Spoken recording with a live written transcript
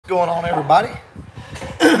going on, everybody?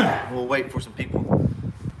 We'll wait for some people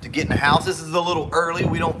to get in the house. This is a little early.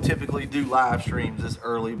 We don't typically do live streams this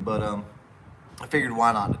early, but I figured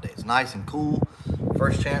why not today. It's nice and cool.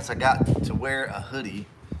 First chance I got to wear a hoodie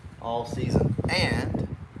all season.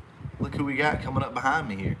 And look who we got coming up behind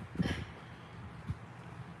me here.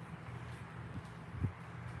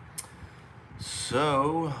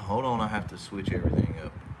 So, hold on, I have to switch everything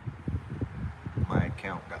up. My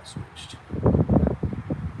account got switched.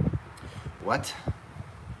 What?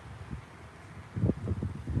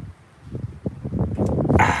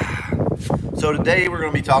 So today we're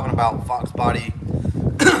going to be talking about Foxbody,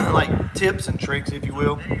 like tips and tricks, if you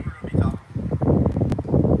will. Today we're going to be talking.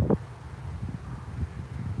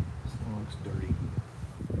 This thing looks dirty.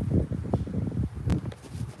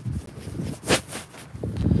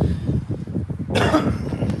 Let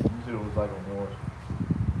me see what it looks like on yours.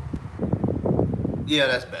 Yeah,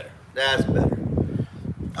 that's better. That's better.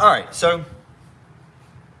 All right, so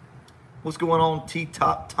what's going on,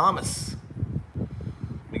 T-Top Thomas?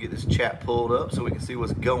 Let me get this chat pulled up so we can see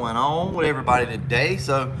what's going on with everybody today.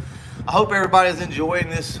 So I hope everybody's enjoying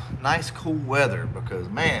this nice cool weather, because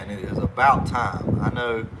man, it is about time. I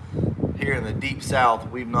know here in the deep south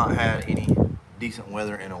we've not had any decent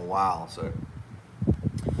weather in a while. So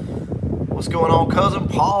what's going on, cousin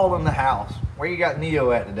Paul in the house? Where you got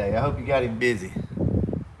Neo at today? I hope you got him busy.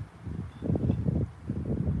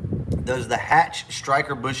 Does the hatch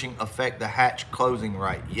striker bushing affect the hatch closing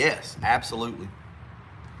right? Yes, absolutely.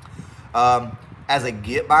 As a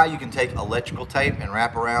get-by, you can take electrical tape and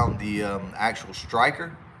wrap around the actual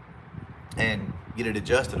striker and get it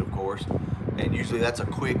adjusted, of course. And usually that's a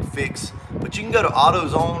quick fix. But you can go to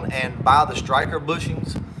AutoZone and buy the striker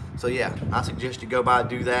bushings. So yeah, I suggest you go by and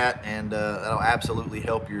do that, and that'll absolutely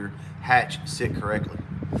help your hatch sit correctly.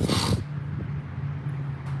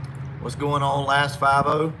 What's going on, last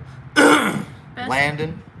 5-0?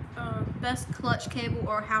 Landon. Best clutch cable,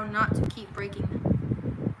 or how not to keep breaking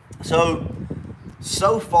them.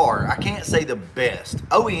 So far, I can't say the best.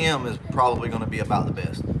 OEM is probably going to be about the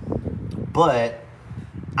best. But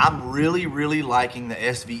I'm really liking the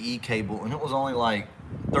SVE cable, and it was only like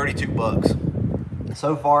 32 bucks.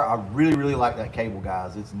 So far, I really like that cable,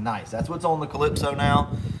 guys. It's nice. That's what's on the Calypso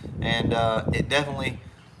now, and it definitely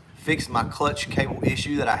fixed my clutch cable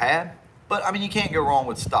issue that I had. But I mean, you can't go wrong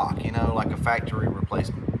with stock, you know, like a factory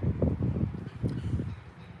replacement.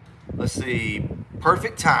 Let's see,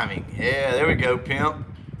 perfect timing. Yeah, there we go, pimp.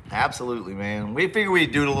 Absolutely, man. We figured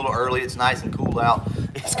we'd do it a little early. It's nice and cool out.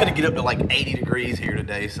 It's gonna get up to like 80 degrees here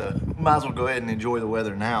today, so might as well go ahead and enjoy the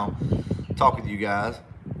weather now. Talk with you guys.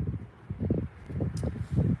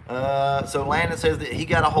 So Landon says that he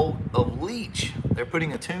got a hold of Leech. They're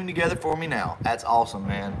putting a tune together for me now. That's awesome,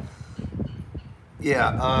 man.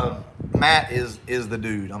 Yeah, Matt is the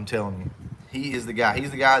dude, I'm telling you. He is the guy.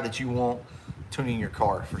 He's the guy that you want tuning your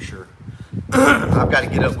car for sure. I've got to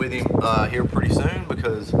get up with him here pretty soon,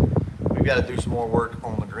 because we've got to do some more work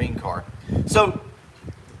on the green car. So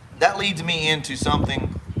that leads me into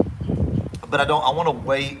something, but I want to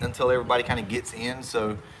wait until everybody kind of gets in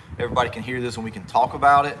so everybody can hear this and we can talk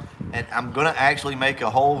about it. And I'm going to actually make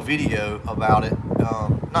a whole video about it,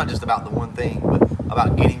 not just about the one thing, but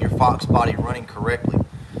about getting your Foxbody running correctly.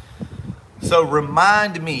 So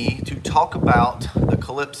remind me to talk about the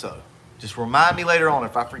Calypso. Just remind me later on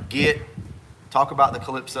if I forget. Talk about the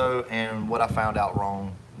Calypso and what I found out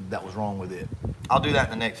that was wrong with it. I'll do that in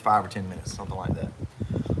the next 5 or 10 minutes, something like that.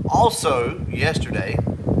 Also, yesterday,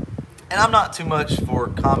 and I'm not too much for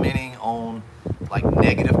commenting on like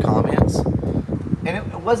negative comments, and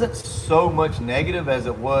it wasn't so much negative as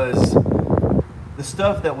it was the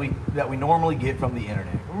stuff that we normally get from the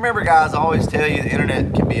internet. Remember, guys, I always tell you the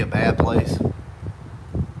internet can be a bad place.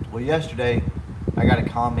 Well, yesterday I got a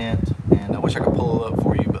comment, and I wish I could pull it up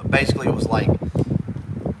for you, but basically it was like,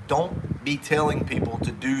 don't be telling people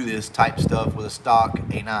to do this type stuff with a stock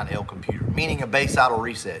A9L computer, meaning a base idle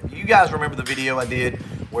reset. You guys remember the video I did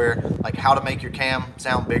where, like, how to make your cam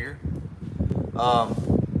sound bigger?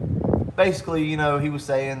 Basically, you know, he was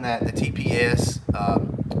saying that the TPS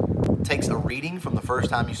takes a reading from the first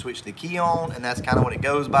time you switch the key on, and that's kind of what it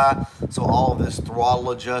goes by. So all of this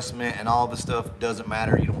throttle adjustment and all this stuff doesn't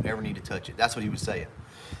matter. You don't ever need to touch it. That's what he was saying.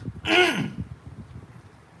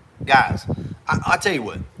 Guys, I tell you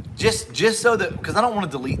what, just so that, because I don't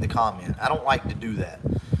want to delete the comment. I don't like to do that.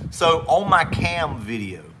 So on my cam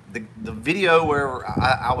video, the video where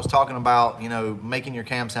I was talking about, you know, making your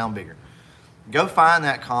cam sound bigger, go find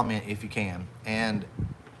that comment if you can, and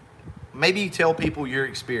maybe tell people your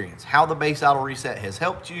experience, how the base idle reset has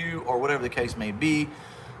helped you, or whatever the case may be,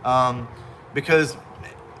 because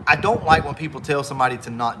I don't like when people tell somebody to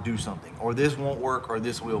not do something, or this won't work, or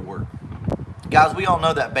this will work. Guys, we all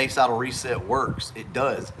know that base idle reset works. It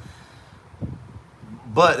does.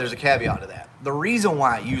 But there's a caveat to that. The reason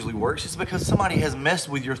why it usually works is because somebody has messed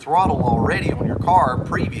with your throttle already on your car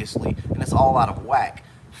previously, and it's all out of whack.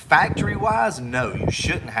 Factory-wise, no, you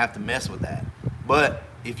shouldn't have to mess with that. But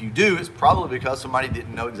if you do, it's probably because somebody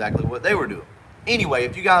didn't know exactly what they were doing. Anyway,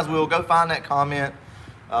 if you guys will, go find that comment.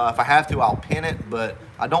 If I have to, I'll pin it, but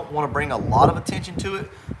I don't want to bring a lot of attention to it,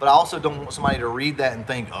 but I also don't want somebody to read that and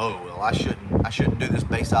think, oh, well, I shouldn't do this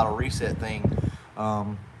base idle reset thing,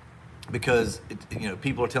 because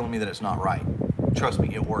people are telling me that it's not right. Trust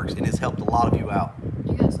me, it works, and it's helped a lot of you out.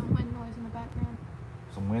 You got some wind noise in the background.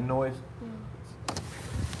 Some wind noise?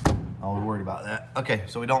 Yeah. I was worried about that. Okay,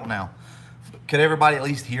 so we don't now. Could everybody at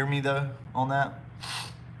least hear me, though, on that?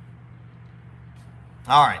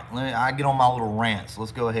 All right, I get on my little rants.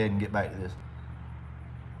 Let's go ahead and get back to this.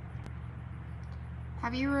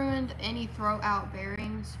 Have you ruined any throw-out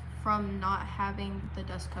bearings from not having the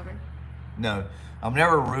dust cover? No, I've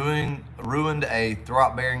never ruined a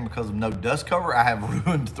throw-out bearing because of no dust cover. I have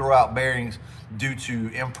ruined throw-out bearings due to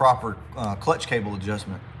improper clutch cable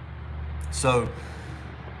adjustment. So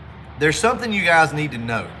there's something you guys need to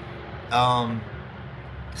know.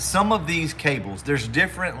 Some of these cables, there's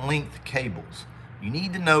different length cables. You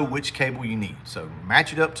need to know which cable you need. So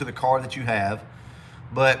match it up to the car that you have.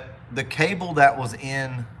 But the cable that was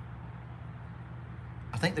in,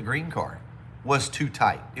 I think the green car, was too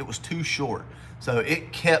tight. It was too short. So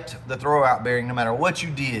it kept the throwout bearing, no matter what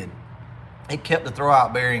you did, it kept the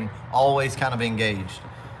throwout bearing always kind of engaged.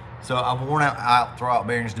 So I've worn out throwout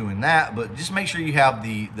bearings doing that, but just make sure you have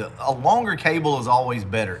a longer cable is always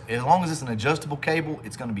better. As long as it's an adjustable cable,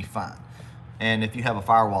 it's gonna be fine. And if you have a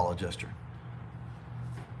firewall adjuster.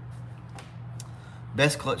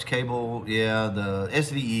 Best clutch cable, yeah, the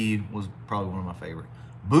SVE was probably one of my favorite.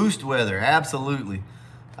 Boost weather, absolutely.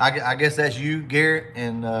 I guess that's you, Garrett,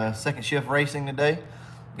 in Second Shift Racing today.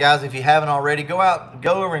 Guys, if you haven't already, go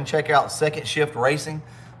over and check out Second Shift Racing.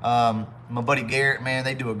 My buddy Garrett, man,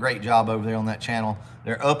 they do a great job over there on that channel.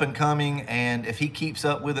 They're up and coming, and if he keeps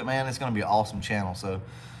up with it, man, it's gonna be an awesome channel. So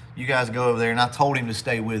you guys go over there, and I told him to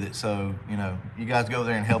stay with it. So, you guys go over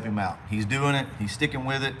there and help him out. He's doing it, he's sticking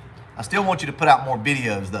with it. I still want you to put out more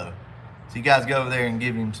videos, though. So you guys go over there and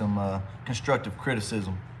give him some constructive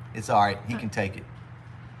criticism. It's all right, he can take it.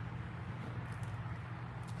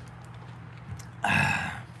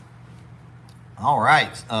 All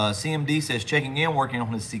right, CMD says checking in, working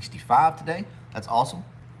on his 65 today. That's awesome.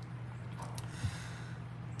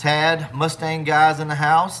 Tad, Mustang guys in the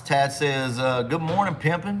house. Tad says, good morning,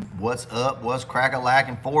 pimpin'. What's up? What's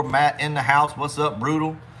crack-a-lackin'? For Matt in the house. What's up,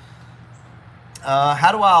 Brutal?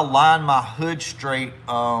 How do I align my hood straight?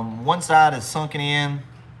 One side is sunken in.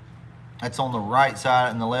 That's on the right side,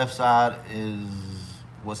 and the left side is,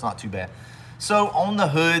 well, it's not too bad. So on the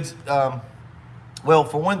hoods, well,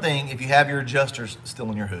 for one thing, if you have your adjusters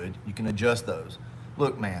still in your hood, you can adjust those.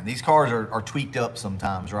 Look, man, these cars are tweaked up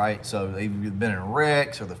sometimes, right? So they've been in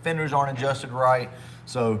wrecks, or the fenders aren't adjusted right.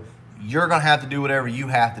 So you're gonna have to do whatever you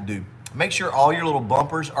have to do. Make sure all your little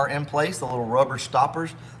bumpers are in place, the little rubber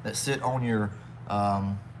stoppers that sit on your,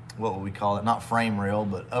 what would we call it? Not frame rail,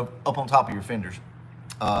 but up on top of your fenders.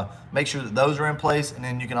 Make sure that those are in place, and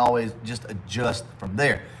then you can always just adjust from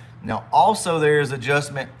there. Now, also there's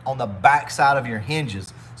adjustment on the back side of your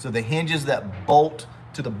hinges. So the hinges that bolt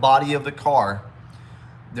to the body of the car,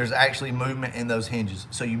 there's actually movement in those hinges.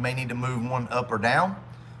 So you may need to move one up or down.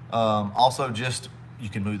 Also, just, you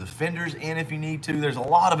can move the fenders in if you need to. There's a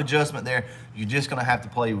lot of adjustment there. You're just gonna have to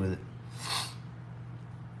play with it.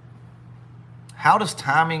 How does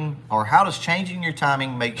changing your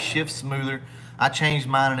timing make shifts smoother? I changed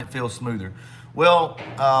mine and it feels smoother. Well,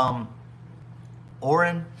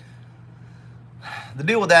 Oren, the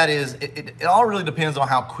deal with that is it all really depends on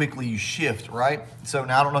how quickly you shift, right? So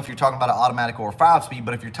now I don't know if you're talking about an automatic or a 5-speed,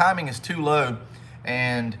 but if your timing is too low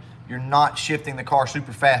and you're not shifting the car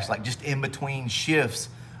super fast, like just in between shifts,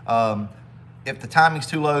 if the timing's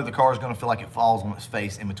too low, the car is going to feel like it falls on its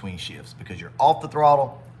face in between shifts because you're off the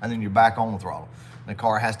throttle and then you're back on the throttle. And the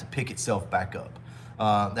car has to pick itself back up.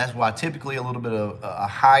 That's why typically a little bit of a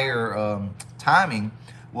higher timing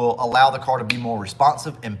will allow the car to be more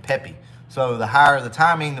responsive and peppy. So the higher the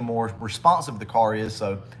timing, the more responsive the car is.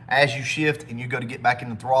 So as you shift and you go to get back in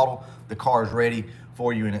the throttle, the car is ready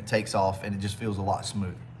for you and it takes off and it just feels a lot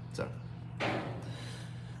smoother. So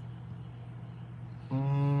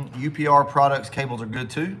UPR products cables are good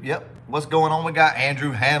too. Yep. What's going on? We got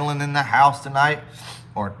Andrew Hanlon in the house tonight,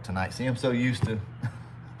 or tonight. See, I'm so used to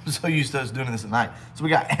I'm so used to us doing this at night. So we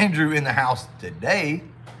got Andrew in the house today,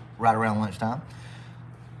 right around lunchtime.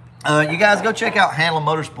 You guys go check out Hanlon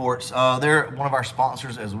Motorsports. They're one of our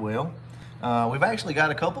sponsors as well. We've actually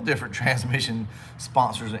got a couple different transmission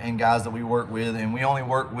sponsors and guys that we work with, and we only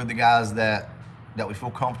work with the guys that we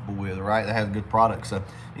feel comfortable with, right? That have good products. So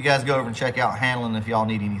you guys go over and check out Hanlon if y'all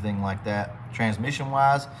need anything like that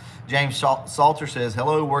transmission-wise. James Salter says,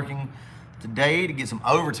 hello, working today to get some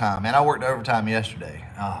overtime. Man, I worked overtime yesterday.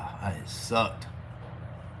 It sucked.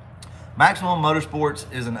 Maximum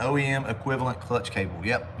Motorsports is an OEM equivalent clutch cable.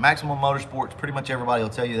 Yep, Maximum Motorsports, pretty much everybody will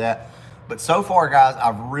tell you that. But so far, guys,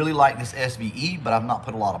 I've really liked this SVE, but I've not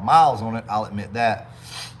put a lot of miles on it, I'll admit that.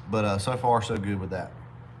 But so far, so good with that.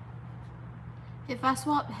 If I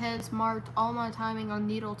swap heads, marked all my timing on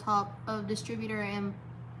needle top of distributor and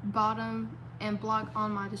bottom and block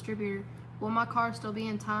on my distributor, will my car still be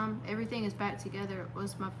in time? Everything is back together. It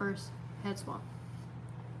was my first head swap.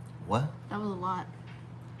 What? That was a lot.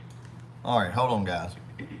 All right, hold on, guys.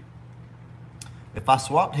 If I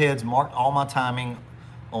swapped heads, marked all my timing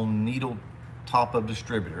on needle top of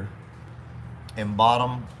distributor and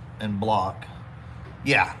bottom and block,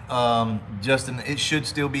 yeah, Justin, it should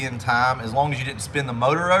still be in time as long as you didn't spin the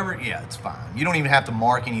motor over it. Yeah, it's fine. You don't even have to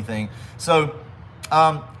mark anything. So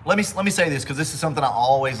let me say this, because this is something I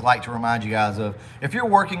always like to remind you guys of. If you're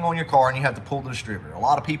working on your car and you have to pull the distributor, a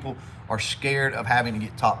lot of people are scared of having to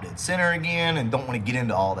get top dead center again and don't want to get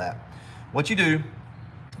into all that. What you do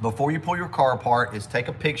before you pull your car apart is take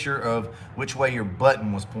a picture of which way your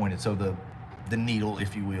button was pointed, so the needle,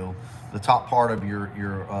 if you will, the top part of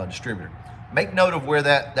your distributor. Make note of where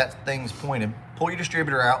that thing's pointed. Pull your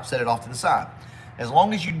distributor out, set it off to the side. As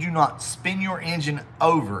long as you do not spin your engine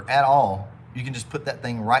over at all, you can just put that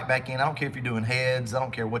thing right back in. I don't care if you're doing heads, I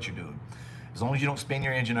don't care what you're doing. As long as you don't spin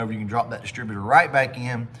your engine over, you can drop that distributor right back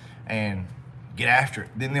in and get after it.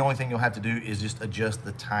 Then the only thing you'll have to do is just adjust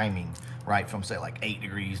the timing, right, from say like 8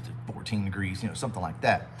 degrees to 14 degrees, something like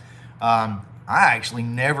that. I actually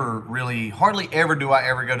never really, hardly ever do I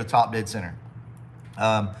ever go to top dead center.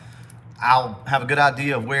 I'll have a good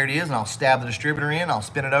idea of where it is and I'll stab the distributor in, I'll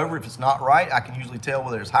spin it over. If it's not right, I can usually tell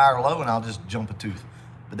whether it's high or low, and I'll just jump a tooth.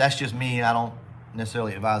 But that's just me. I don't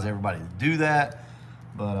necessarily advise everybody to do that,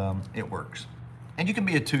 but it works. And you can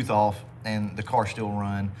be a tooth off and the car still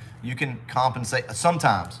run. You can compensate,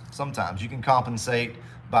 sometimes you can compensate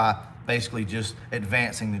by basically just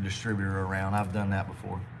advancing the distributor around. I've done that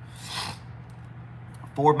before.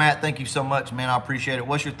 Ford Matt, thank you so much, man. I appreciate it.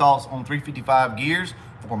 What's your thoughts on 355 gears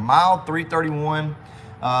for mild 331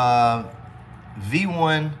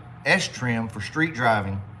 V1 S trim for street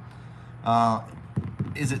driving?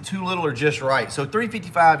 Is it too little or just right? So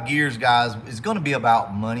 355 gears, guys, is going to be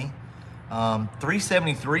about money.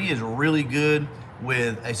 373 is really good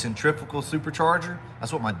with a centrifugal supercharger.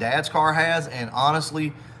 That's what my dad's car has, and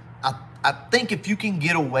honestly, I think if you can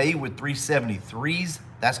get away with 373s,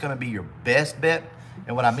 that's going to be your best bet.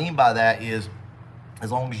 And what I mean by that is,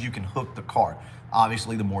 as long as you can hook the car.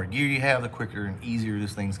 Obviously, the more gear you have, the quicker and easier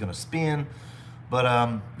this thing's going to spin. But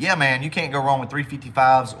yeah, man, you can't go wrong with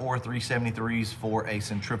 355s or 373s for a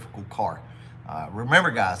centrifugal car.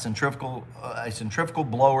 Remember, guys, a centrifugal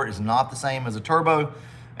blower is not the same as a turbo.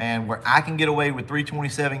 And where I can get away with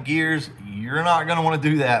 327 gears, you're not going to want to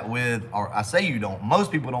do that with, or I say you don't.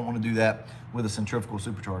 Most people don't want to do that with a centrifugal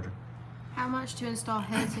supercharger. How much to install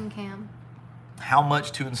heads and cam? How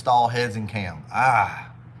much to install heads and cam? I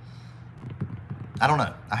don't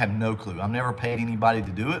know. I have no clue. I've never paid anybody to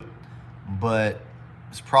do it, but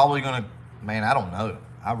it's probably going to, man, I don't know.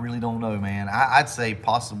 I really don't know, man. I'd say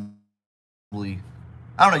possibly, I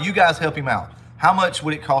don't know. You guys help him out. How much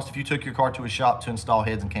would it cost if you took your car to a shop to install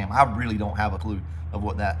heads and cam? I really don't have a clue of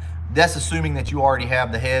what that's assuming that you already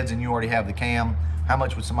have the heads and you already have the cam. How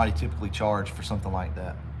much would somebody typically charge for something like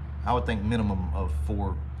that? I would think minimum of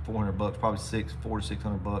 $400 bucks, probably $400 to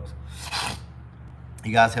 $600.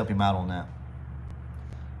 You guys help him out on that.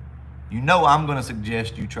 You know I'm going to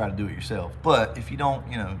suggest you try to do it yourself. But if you don't,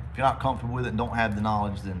 if you're not comfortable with it and don't have the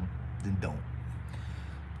knowledge, then don't.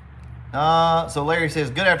 So Larry says,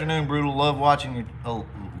 good afternoon, Brutal. Love watching your,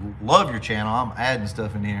 love your channel. I'm adding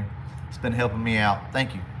stuff in here. It's been helping me out.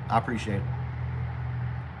 Thank you. I appreciate it.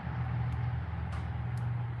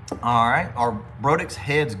 All right. Are Brodix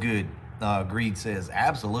heads good? Greed says,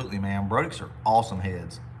 absolutely, man. Brodix are awesome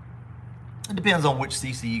heads. It depends on which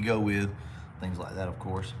CC you go with. Things like that, of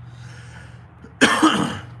course.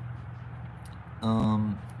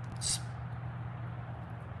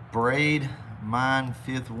 Sprayed mine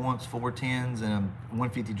fifth once, 410s, and a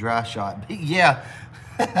 150 dry shot. Yeah.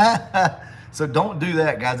 So don't do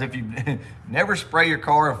that, guys. If you never spray your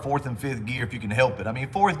car in fourth and fifth gear if you can help it. I mean,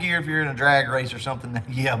 fourth gear if you're in a drag race or something,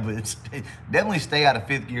 yeah, but definitely stay out of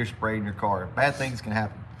fifth gear spraying your car. Bad things can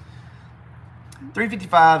happen.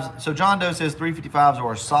 355s. So John Doe says 355s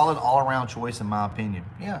are a solid all-around choice in my opinion.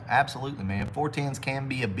 Yeah, absolutely, man. 410s can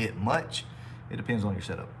be a bit much. It depends on your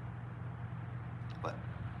setup. But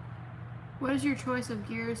what is your choice of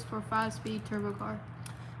gears for 5-speed turbo car?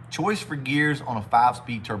 Choice for gears on a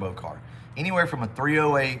 5-speed turbo car. Anywhere from a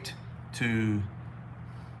 308 to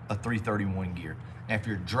a 331 gear. Now, if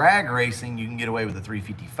you're drag racing, you can get away with a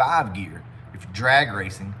 355 gear if you're drag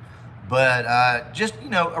racing. But just, you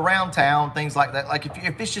know, around town, things like that. Like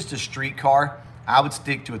if it's just a street car, I would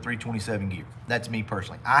stick to a 327 gear. That's me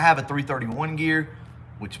personally. I have a 331 gear,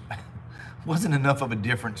 which wasn't enough of a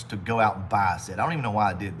difference to go out and buy a set. I don't even know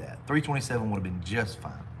why I did that. 327 would have been just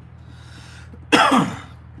fine.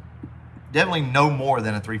 Definitely no more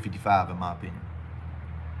than a 355 in my opinion.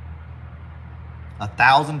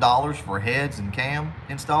 $1,000 for heads and cam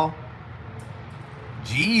install.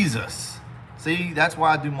 Jesus. See, that's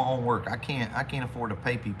why I do my own work. I can't afford to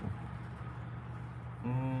pay people.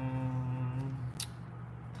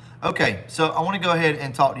 Okay, so I want to go ahead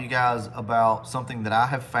and talk to you guys about something that I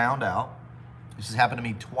have found out. This has happened to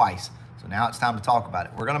me twice. So now it's time to talk about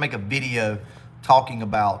it. We're going to make a video talking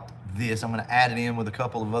about this. I'm going to add it in with a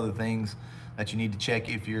couple of other things that you need to check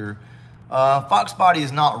if your Foxbody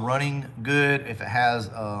is not running good, if it has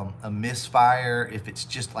a misfire, if it's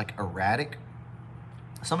just like erratic.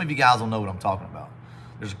 Some of you guys will know what I'm talking about.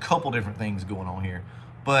 There's a couple different things going on here,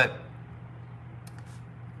 but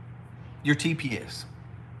your TPS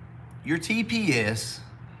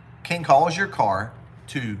can cause your car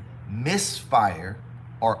to misfire,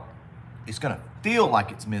 or it's going to feel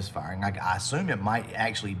like it's misfiring. I assume it might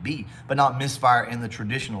actually be, but not misfire in the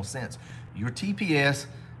traditional sense. Your TPS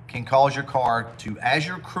can cause your car to, as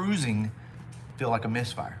you're cruising, feel like a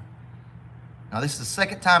misfire. Now, this is the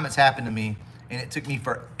second time it's happened to me, and it took me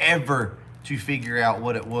forever to figure out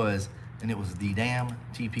what it was, and it was the damn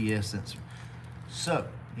TPS sensor. So,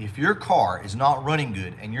 if your car is not running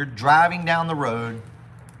good, and you're driving down the road,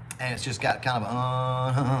 and it's just got kind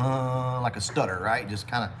of like a stutter, right? Just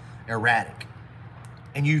kind of erratic.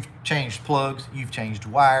 And you've changed plugs, you've changed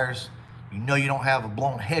wires, you know you don't have a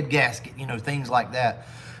blown head gasket, you know, things like that.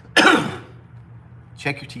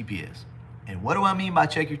 Check your TPS. And what do I mean by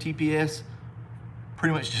check your TPS?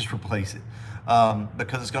 Pretty much just replace it.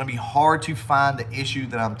 Because it's going to be hard to find the issue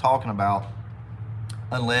that I'm talking about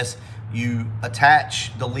unless you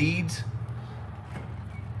attach the leads,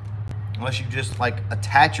 unless you just like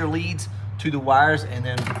attach your leads to the wires and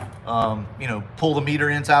then you know, pull the meter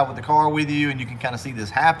inside with the car with you, and you can kind of see this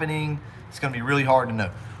happening. It's going to be really hard to know.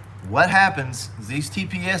 What happens is these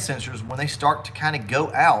TPS sensors, when they start to kind of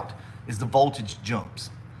go out, is the voltage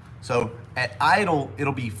jumps. So at idle,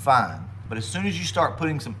 it'll be fine. But as soon as you start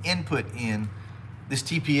putting some input in, this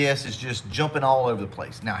TPS is just jumping all over the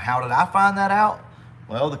place. Now, how did I find that out?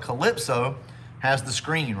 Well, the Calypso has the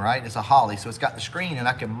screen, right? It's a Holly, so it's got the screen, and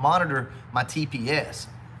I can monitor my TPS.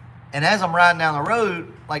 And as I'm riding down the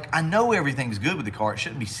road, like, I know everything's good with the car. It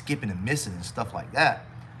shouldn't be skipping and missing and stuff like that.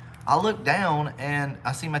 I look down and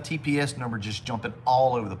I see my TPS number just jumping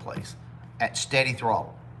all over the place at steady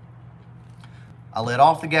throttle. I let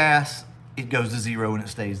off the gas, it goes to zero and it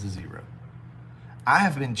stays to zero. I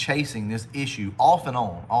have been chasing this issue off and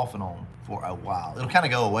on for a while. It'll kind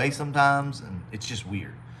of go away sometimes, and it's just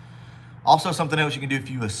weird. Also, something else you can do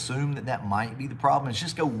if you assume that that might be the problem is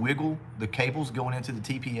just go wiggle the cables going into the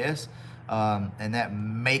TPS, and that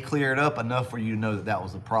may clear it up enough for you to know that that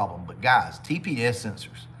was the problem. But guys, TPS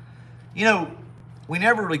sensors, you know, we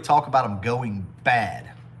never really talk about them going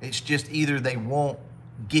bad. It's just either they won't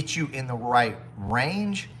get you in the right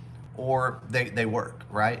range or they work,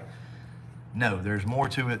 right? No, there's more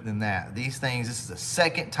to it than that. These things, this is the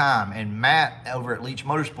second time, and Matt over at Leach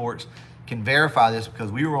Motorsports can verify this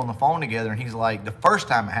because we were on the phone together, and he's like, the first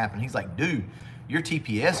time it happened, he's like, dude, your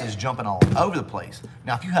TPS is jumping all over the place.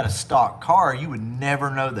 Now, if you had a stock car, you would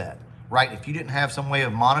never know that, right? If you didn't have some way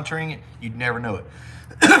of monitoring it, you'd never know it.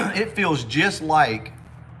 It feels just like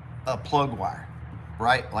a plug wire,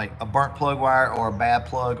 right? Like a burnt plug wire or a bad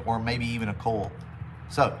plug or maybe even a coil.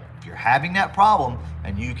 So if you're having that problem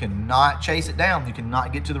and you cannot chase it down, you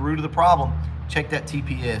cannot get to the root of the problem, check that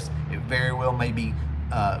TPS. It very well may be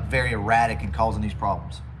very erratic and causing these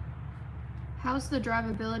problems. How's the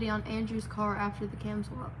drivability on Andrew's car after the cam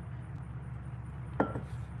swap?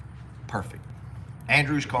 Perfect.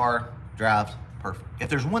 Andrew's car drives perfect. If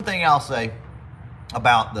there's one thing I'll say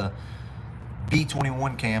about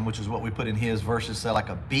B21 cam, which is what we put in his, versus say like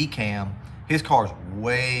a B cam, his car is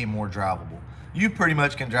way more drivable. You pretty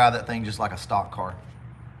much can drive that thing just like a stock car.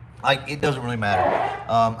 Like, it doesn't really matter.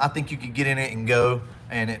 I think you could get in it and go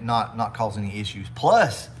and it not cause any issues.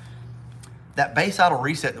 Plus, that base idle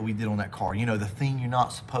reset that we did on that car, you know, the thing you're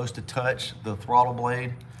not supposed to touch, the throttle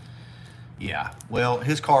blade. Yeah, well,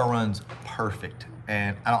 his car runs perfect,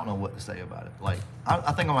 and I don't know what to say about it. Like,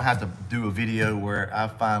 I think I'm gonna have to do a video where I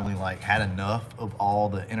finally like had enough of all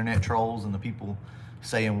the internet trolls and the people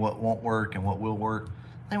saying what won't work and what will work.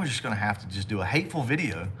 I think we're just gonna have to just do a hateful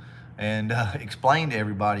video and explain to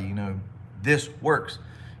everybody, you know, this works.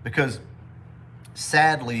 Because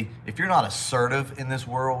sadly, if you're not assertive in this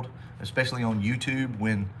world, especially on YouTube,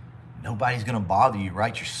 when nobody's gonna bother you,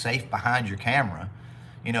 right? You're safe behind your camera.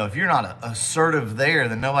 You know, if you're not assertive there,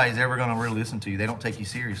 then nobody's ever gonna really listen to you. They don't take you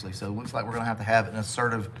seriously. So it looks like we're gonna have to have an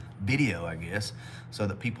assertive video, I guess, so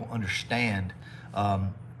that people understand.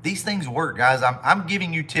 These things work, guys. I'm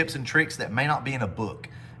giving you tips and tricks that may not be in a book.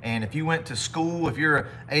 And if you went to school, if you're an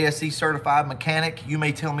ASE certified mechanic, you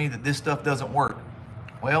may tell me that this stuff doesn't work.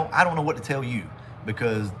 Well, I don't know what to tell you,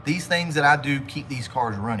 because these things that I do keep these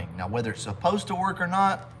cars running. Now, whether it's supposed to work or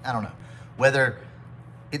not, I don't know. Whether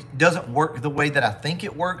it doesn't work the way that I think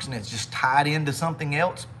it works and it's just tied into something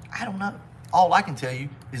else, I don't know. All I can tell you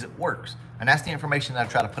is it works. And that's the information that I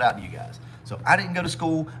try to put out to you guys. So I didn't go to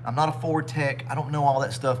school. I'm not a Ford tech. I don't know all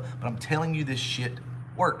that stuff, but I'm telling you this shit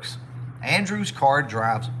works. Andrew's car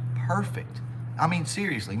drives perfect. I mean,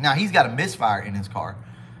 seriously. Now, he's got a misfire in his car.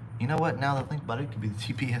 You know what? Now that I think about it, it could be the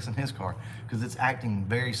GPS in his car, because it's acting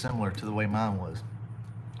very similar to the way mine was.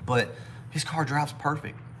 But his car drives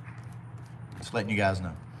perfect. Just letting you guys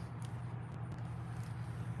know.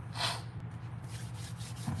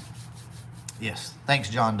 Yes, thanks,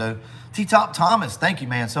 John Doe. T-Top Thomas, thank you,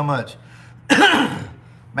 man, so much.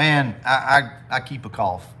 Man, I keep a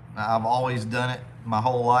cough. I've always done it my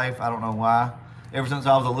whole life. I don't know why. Ever since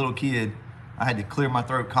I was a little kid, I had to clear my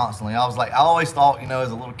throat constantly. I always thought, you know,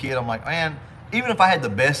 as a little kid, I'm like, man, even if I had the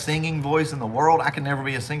best singing voice in the world, I can never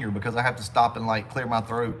be a singer, because I have to stop and like clear my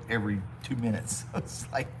throat every 2 minutes. It's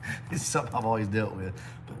like, it's something I've always dealt with.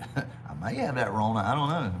 But I may have that Rona. I don't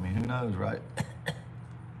know. I mean, who knows, right?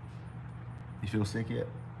 You feel sick yet?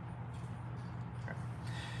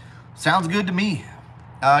 Sounds good to me.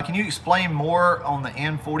 Can you explain more on the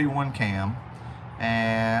N41 cam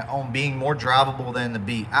and on being more drivable than the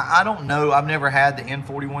B? I don't know. I've never had the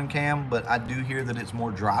N41 cam, but I do hear that it's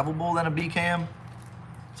more drivable than a B cam.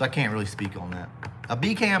 So I can't really speak on that. A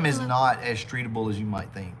B cam is not as streetable as you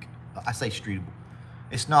might think. I say streetable.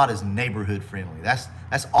 It's not as neighborhood friendly. That's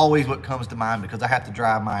always what comes to mind, because I have to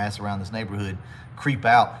drive my ass around this neighborhood, creep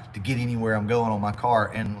out to get anywhere I'm going on my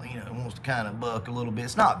car, and you know, it wants to kind of buck a little bit.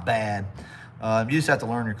 It's not bad. You just have to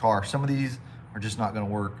learn your car. Some of these are just not going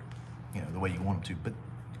to work, you know, the way you want them to. But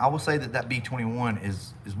I will say that B21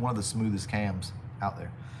 is one of the smoothest cams out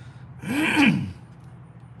there.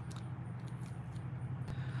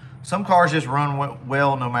 Some cars just run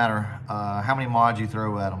well no matter how many mods you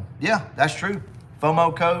throw at them. Yeah, that's true.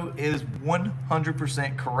 FOMO is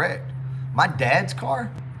 100% correct. My dad's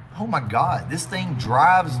car, oh my God, this thing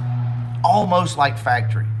drives almost like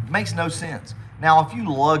factory. It makes no sense. Now, if you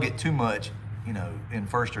lug it too much, you know, in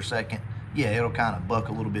first or second, yeah, it'll kind of buck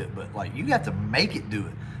a little bit, but like, you have to make it do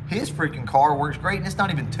it. His freaking car works great, and it's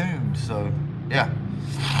not even tuned, so yeah.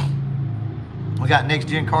 We got next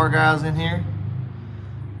gen car guys in here.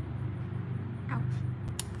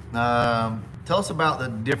 Tell us about the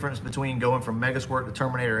difference between going from Megasquirt to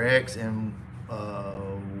Terminator X, and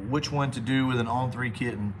which one to do with an on-3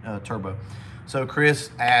 kit and turbo. So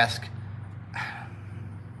Chris asked,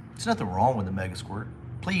 there's nothing wrong with the Megasquirt.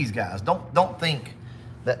 Please, guys, don't think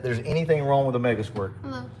that there's anything wrong with the Megasquirt.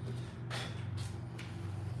 Hello.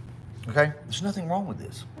 Okay, there's nothing wrong with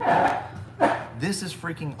this. This is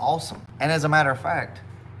freaking awesome. And as a matter of fact,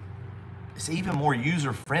 it's even more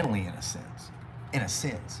user-friendly in a sense. In a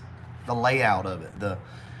sense. The layout of it, the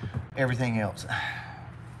everything else.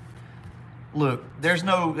 Look, there's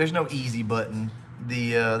no easy button.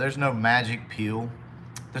 There's no magic pill.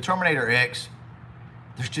 The Terminator X,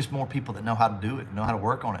 there's just more people that know how to do it, know how to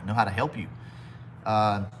work on it, know how to help you.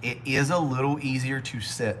 It is a little easier to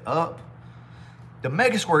set up. The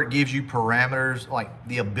Megasquirt gives you parameters, like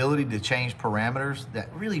the ability to change parameters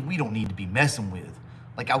that really we don't need to be messing with.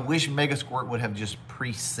 Like, I wish Megasquirt would have just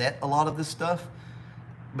preset a lot of this stuff,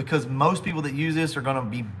 because most people that use this are going to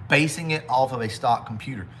be basing it off of a stock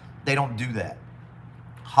computer. They don't do that.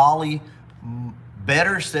 Holly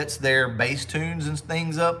better sets their base tunes and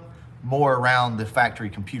things up more around the factory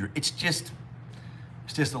computer. It's just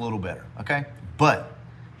a little better, okay? But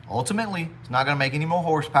Ultimately, it's not going to make any more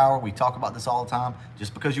horsepower. We talk about this all the time.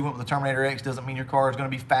 Just because you went with the Terminator X doesn't mean your car is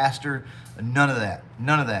going to be faster. None of that.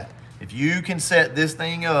 None of that. If you can set this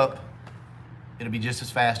thing up, it'll be just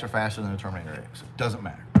as fast or faster than the Terminator X. It doesn't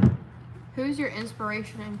matter. Who's your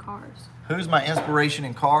inspiration in cars? Who's my inspiration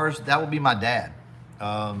in cars? That would be my dad.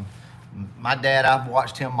 My dad, I've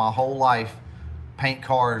watched him my whole life paint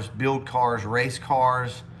cars, build cars, race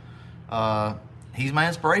cars. He's my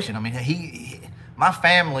inspiration. I mean, my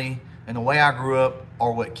family and the way I grew up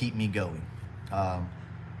are what keep me going.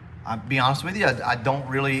 I'll be honest with you, I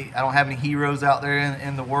don't have any heroes out there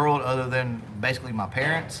in the world other than basically my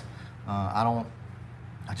parents. I don't know.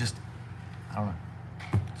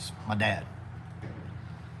 It's my dad.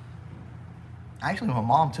 Actually, my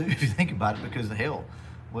mom too, if you think about it, because hell,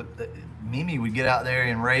 Mimi would get out there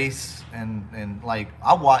and race, and like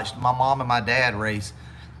I watched my mom and my dad race.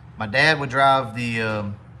 My dad would drive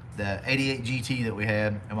the 88 GT that we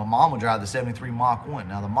had, and my mom would drive the 73 Mach 1.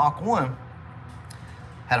 Now the Mach 1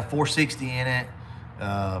 had a 460 in it,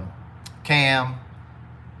 cam,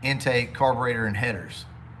 intake, carburetor, and headers,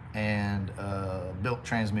 and built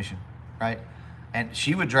transmission, right? And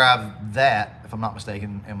she would drive that, if I'm not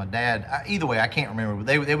mistaken, and my dad, either way, I can't remember, but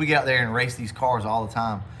they would get out there and race these cars all the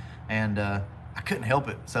time, and I couldn't help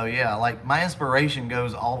it. So yeah, like my inspiration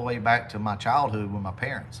goes all the way back to my childhood with my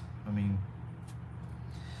parents. I mean,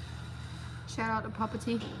 shout out to Papa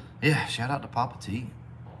T. Yeah, shout out to Papa T.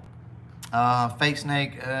 Fake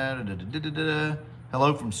Snake,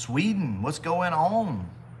 hello from Sweden. What's going on,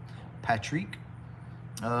 Patrick?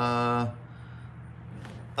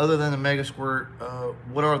 Other than the Mega Squirt,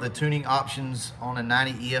 what are the tuning options on a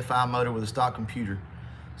 90 EFI motor with a stock computer?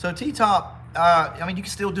 So T-Top, I mean, you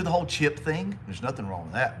can still do the whole chip thing. There's nothing wrong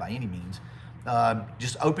with that by any means.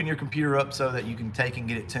 Just open your computer up so that you can take and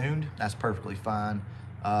get it tuned. That's perfectly fine.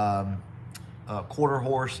 Quarter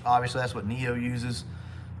horse, obviously that's what Neo uses,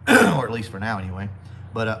 or at least for now anyway.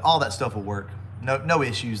 But all that stuff will work. No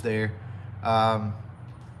issues there.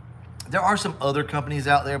 There are some other companies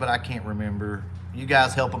out there, but I can't remember. You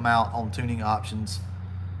guys help them out on tuning options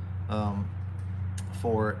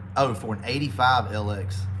for an 85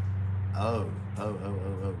 LX. Oh.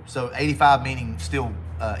 So 85 meaning still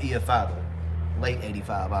EFI though, late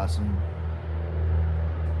 85 I assume.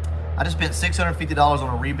 I just spent $650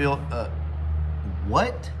 on a rebuild.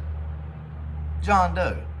 What? John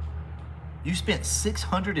Doe, you spent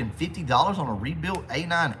 $650 on a rebuilt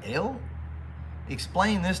A9L?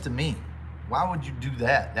 Explain this to me. Why would you do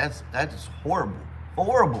that? That's horrible.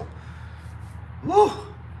 Horrible. Woo.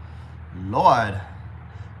 Lord.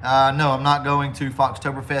 No, I'm not going to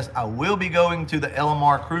Foxtoberfest. I will be going to the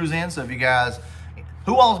LMR Cruise In. So if you guys,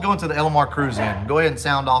 who all is going to the LMR Cruise In? Go ahead and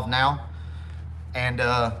sound off now. And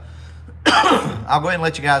I'll go ahead and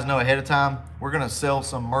let you guys know ahead of time. We're going to sell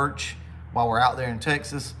some merch while we're out there in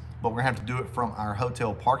Texas, but we're going to have to do it from our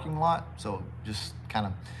hotel parking lot. So just kind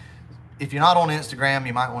of, if you're not on Instagram,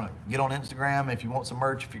 you might want to get on Instagram if you want some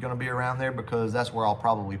merch, if you're going to be around there, because that's where I'll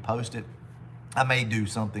probably post it. I may do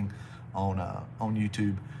something on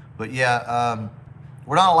YouTube. But yeah,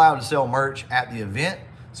 we're not allowed to sell merch at the event.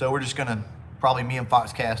 So we're just going to, probably me and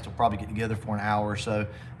Foxcast will probably get together for an hour or so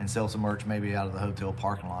and sell some merch maybe out of the hotel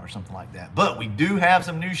parking lot or something like that. But we do have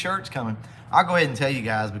some new shirts coming. I'll go ahead and tell you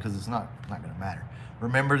guys because it's not going to matter.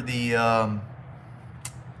 Remember the...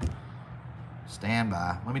 stand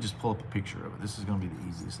by. Let me just pull up a picture of it. This is going to be the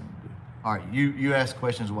easiest thing to do. All right, you ask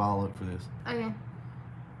questions while I look for this. Okay.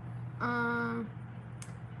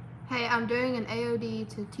 Hey, I'm doing an AOD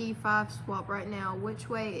to T5 swap right now. Which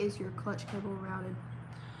way is your clutch cable routed?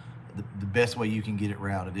 The best way you can get it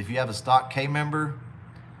routed. If you have a stock K-member,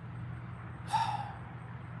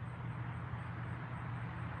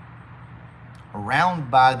 around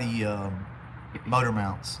by the motor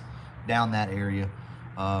mounts, down that area.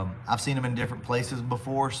 I've seen them in different places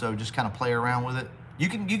before, so just kind of play around with it. You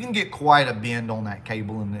can get quite a bend on that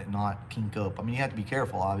cable and it not kink up. I mean, you have to be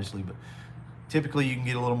careful, obviously, but typically you can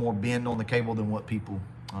get a little more bend on the cable than what people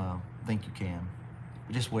think you can.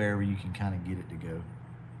 But just wherever you can kind of get it to go.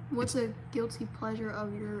 What's a guilty pleasure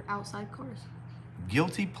of your outside cars?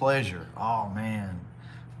 Guilty pleasure? Oh, man.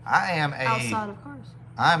 Outside of cars.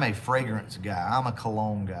 I'm a fragrance guy. I'm a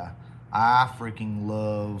cologne guy. I freaking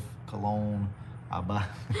love cologne. I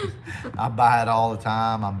buy it all the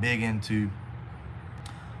time. I'm big into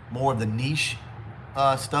more of the niche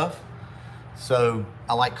stuff. So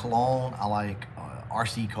I like cologne. I like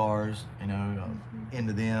RC cars, you know,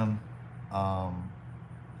 into them.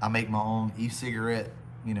 I make my own e-cigarette,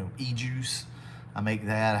 you know, e-juice. I make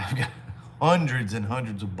that. I've got hundreds and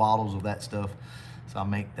hundreds of bottles of that stuff. So I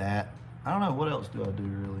make that. I don't know, what else do I do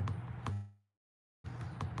really?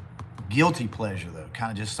 guilty pleasure though,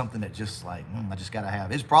 kind of just something that just like I just gotta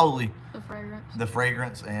have. It's probably The fragrance. the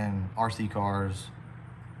fragrance and RC cars.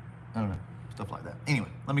 I don't know, stuff like that. Anyway,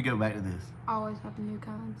 let me go back to this. Always have new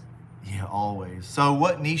kinds. Yeah, always. So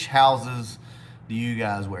what niche houses do you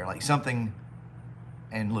guys wear? Like something,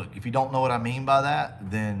 and look, if you don't know what I mean by that,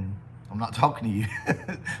 then I'm not talking to you.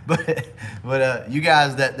 but you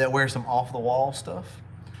guys that wear some off the wall stuff,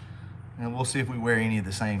 and we'll see if we wear any of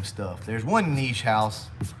the same stuff. There's one niche house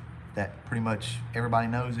that pretty much everybody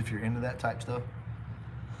knows if you're into that type stuff.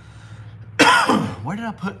 Where did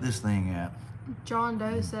I put this thing at? John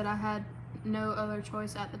Doe said I had no other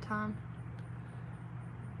choice at the time.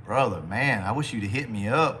 Brother, man, I wish you'd have hit me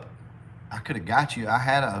up. I could have got you. I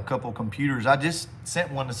had a couple computers. I just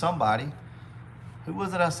sent one to somebody. Who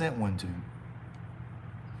was it I sent one to?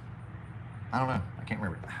 I don't know. I can't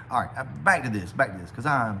remember. All right, back to this, because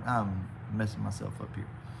I'm messing myself up here.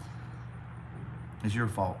 It's your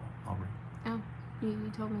fault, Aubrey. Oh,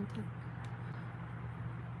 you told me to.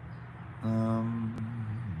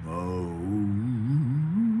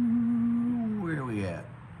 Where are we at?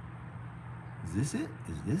 Is this it?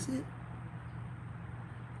 Is this it?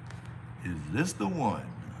 Is this the one?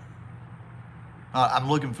 I'm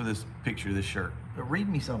looking for this picture of this shirt. Read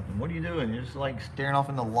me something. What are you doing? You're just like staring off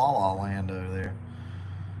into La La Land over there.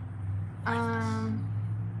 I'm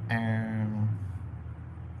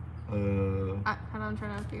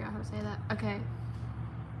trying to figure out how to say that. Okay.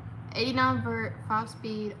 89 vert,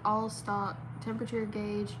 5-speed, all stock, temperature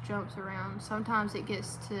gauge jumps around. Sometimes it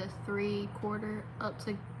gets to 3/4 up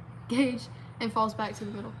to gauge and falls back to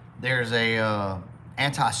the middle. There's a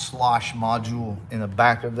anti-slosh module in the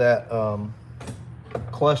back of that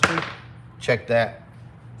cluster. Check that.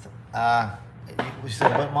 You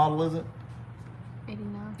said what model is it?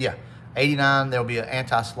 89. Yeah, 89. There'll be an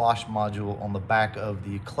anti-slosh module on the back of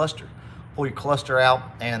the cluster. Pull your cluster out,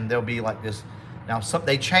 and there'll be like this. Now,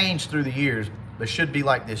 they changed through the years. There should be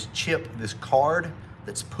like this chip, this card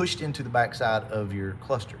that's pushed into the backside of your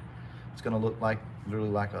cluster. It's going to look like literally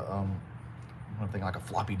like a I think like a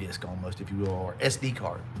floppy disk almost, if you will, or SD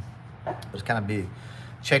card. But it's kind of big.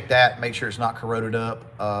 Check that. Make sure it's not corroded up.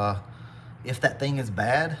 If that thing is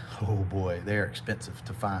bad, oh boy, they're expensive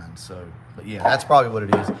to find. So, but yeah, that's probably what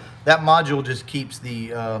it is. That module just keeps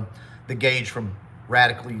the gauge from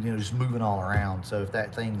radically, just moving all around. So if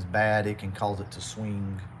that thing's bad, it can cause it to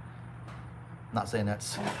swing. I'm not saying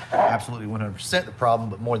that's absolutely 100% the problem,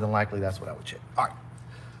 but more than likely that's what I would check. All right.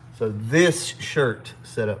 So this shirt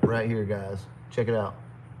setup right here, guys, check it out.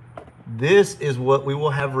 This is what we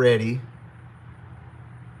will have ready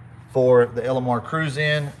for the LMR Cruise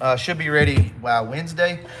In. Should be ready by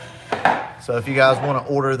Wednesday. So if you guys want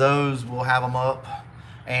to order those, we'll have them up.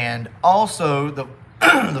 And also the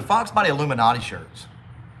the Foxbody Illuminati shirts.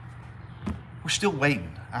 We're still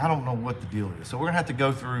waiting. I don't know what the deal is. So we're gonna have to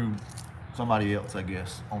go through somebody else, I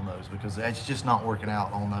guess, on those, because it's just not working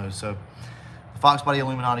out on those. So the Foxbody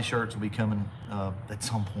Illuminati shirts will be coming at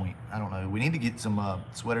some point. I don't know. We need to get some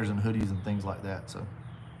sweaters and hoodies and things like that. So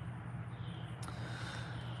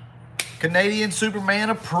Canadian Superman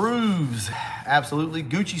approves. Absolutely.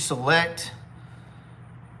 Gucci Select.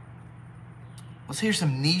 Let's hear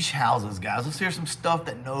some niche houses, guys. Let's hear some stuff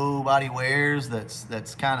that nobody wears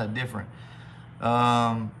that's kind of different.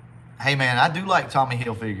 Hey, man, I do like Tommy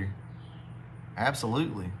Hilfiger.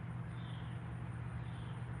 Absolutely.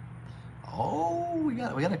 Oh, we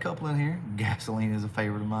got a couple in here. Gasoline is a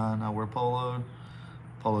favorite of mine. I wear Polo.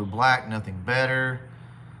 Polo Black, nothing better.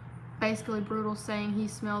 Basically, Brutal saying he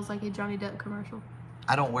smells like a Johnny Depp commercial.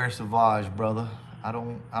 I don't wear Sauvage, brother. I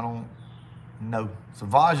don't. No,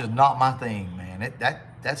 Sauvage is not my thing, man.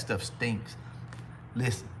 That stuff stinks.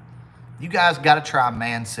 Listen, you guys got to try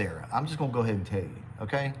Mancera. I'm just gonna go ahead and tell you,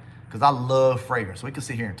 okay? Because I love fragrance. We can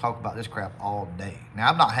sit here and talk about this crap all day. Now,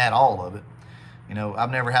 I've not had all of it.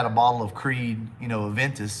 I've never had a bottle of Creed,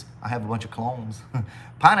 Aventus. I have a bunch of clones.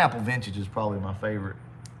 Pineapple Vintage is probably my favorite.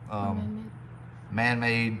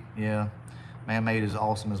 Man-Made, yeah. Man-Made is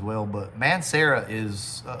awesome as well. But Mancera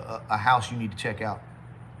is a house you need to check out.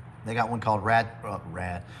 They got one called Red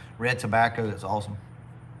Tobacco that's awesome.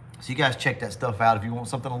 So you guys check that stuff out. If you want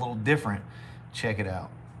something a little different, check it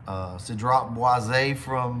out. Cedroc Boisé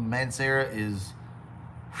from Mancera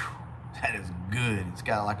that is good. It's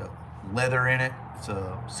got like a leather in it. It's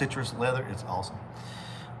a citrus leather. It's awesome.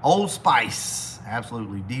 Old Spice,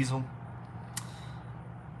 absolutely. Diesel.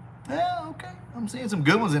 Yeah, okay. I'm seeing some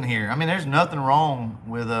good ones in here. I mean, there's nothing wrong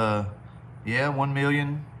with 1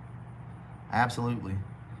 million. Absolutely.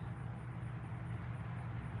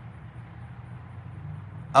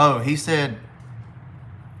 Oh, he said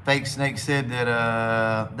Fake Snake said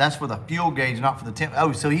that that's for the fuel gauge, not for the temp.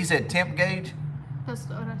 Oh, so he said temp gauge? That's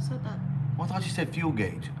what I said that. Well, I thought you said fuel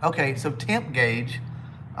gauge. Okay, so temp gauge,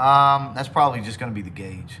 that's probably just going to be the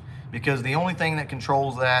gauge, because the only thing that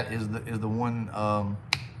controls that is the one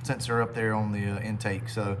sensor up there on the intake.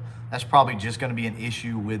 So that's probably just going to be an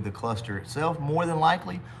issue with the cluster itself, more than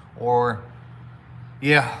likely, or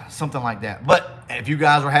yeah, something like that. But if you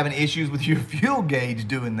guys are having issues with your fuel gauge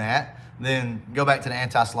doing that, then go back to the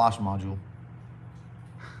anti-slosh module.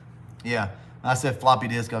 Yeah, I said floppy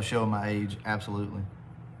disk. I'll show my age. Absolutely.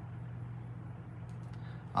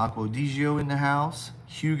 Aqua Digio in the house.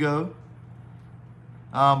 Hugo.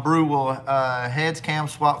 Brew will heads cam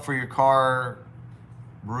swap for your car.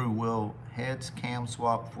 Brew will heads cam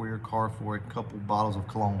swap for your car for a couple bottles of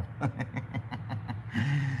cologne. I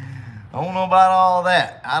don't know about all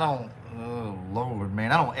that. I don't. Oh Lord,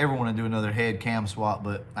 man, I don't ever want to do another head cam swap,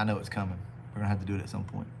 but I know it's coming. We're gonna have to do it at some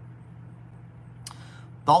point.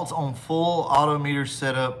 Thoughts on full autometer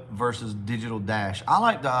setup versus digital dash? I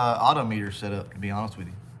like the autometer setup, to be honest with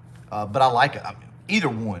you, but I like it. I mean, either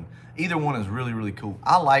one. Either one is really, really cool.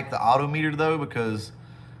 I like the autometer though because,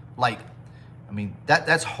 like, I mean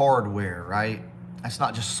that's hardware, right? That's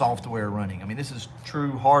not just software running. I mean, this is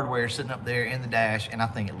true hardware sitting up there in the dash, and I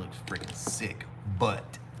think it looks freaking sick.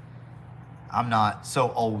 But I'm not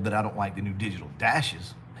so old that I don't like the new digital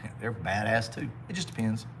dashes. They're badass too. It just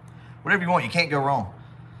depends. Whatever you want, you can't go wrong.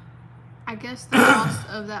 I guess the cost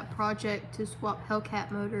of that project to swap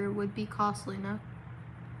Hellcat motor would be costly, no?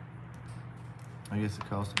 I guess the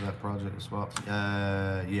cost of that project to swap.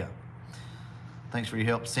 Yeah. Thanks for your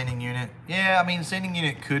help. Sending unit. Yeah, I mean, sending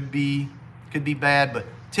unit could be bad, but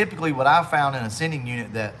typically what I've found in a sending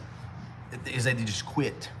unit that is that they just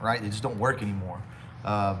quit, right? They just don't work anymore.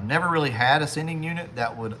 Never really had a sending unit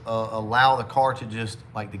that would allow the car to just,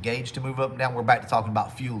 like, the gauge to move up and down. We're back to talking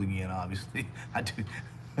about fuel again, obviously. I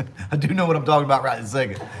do know what I'm talking about right in a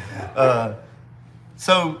second.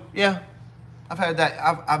 So yeah, I've had that.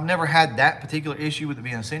 I've never had that particular issue with it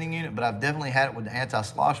being a sending unit, but I've definitely had it with the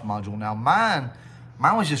anti-slosh module. Now mine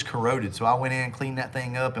was just corroded, so I went in, cleaned that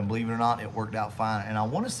thing up, and believe it or not, it worked out fine. And I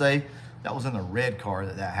want to say that was in the red car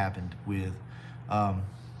that happened with.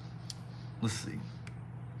 Let's see.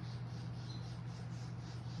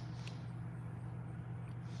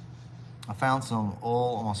 I found some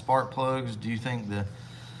oil on my spark plugs. Do you think the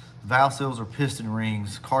valve seals or piston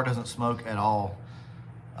rings? Car doesn't smoke at all.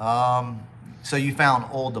 So you found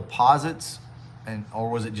oil deposits, or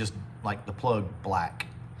was it just like the plug black?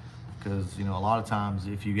 Because, you know, a lot of times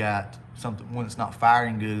if you got something, when it's not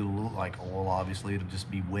firing good, it'll look like oil, obviously. It'll just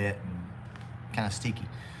be wet and kind of sticky.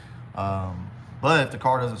 But if the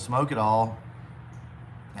car doesn't smoke at all,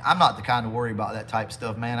 I'm not the kind to worry about that type of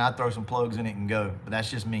stuff, man. I'd throw some plugs in it and go, but that's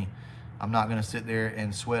just me. I'm not gonna sit there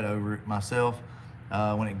and sweat over it myself.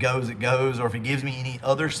 When it goes, or if it gives me any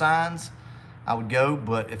other signs, I would go.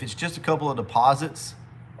 But if it's just a couple of deposits,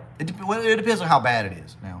 it depends on how bad it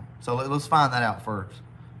is now. So let's find that out first.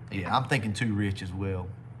 Yeah, I'm thinking too rich as well.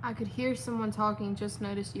 I could hear someone talking, just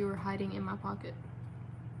noticed you were hiding in my pocket.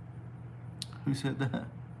 Who said that?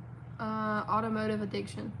 Automotive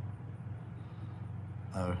addiction.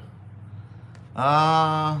 Oh.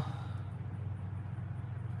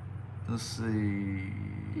 Let's see.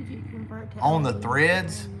 Did you convert to On the LED?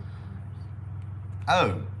 threads?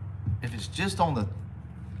 Oh, if it's just on the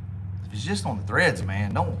threads,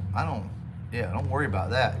 man, don't worry about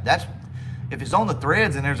that. If it's on the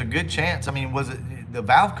threads, and there's a good chance. I mean, was it the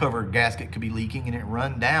valve cover gasket could be leaking and it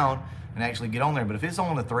run down and actually get on there? But if it's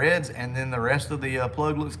on the threads and then the rest of the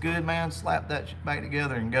plug looks good, man, slap that shit back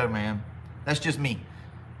together and go, man. That's just me.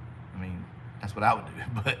 I mean, that's what I would do.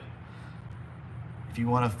 But if you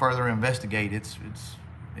want to further investigate,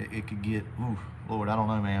 it could get, ooh, Lord, I don't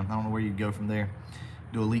know, man. I don't know where you'd go from there.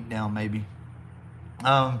 Do a leak down, maybe.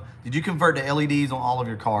 Did you convert to LEDs on all of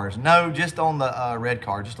your cars? No, just on the red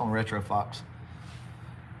car, just on Retro Fox.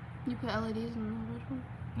 You put LEDs in the red one?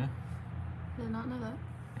 Yeah. Did not know that.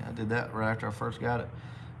 Yeah, I did that right after I first got it.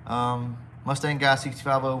 Mustang Guy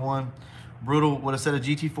 6501. Brutal, would a set of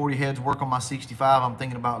GT40 heads work on my 65? I'm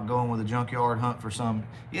thinking about going with a junkyard hunt for some.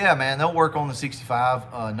 Yeah, man, they'll work on the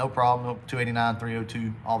 65. No problem. No, 289,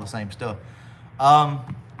 302, all the same stuff.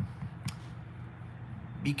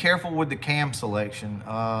 Be careful with the cam selection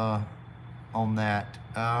on that.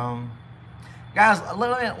 Guys,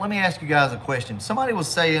 let me ask you guys a question. Somebody was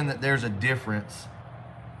saying that there's a difference.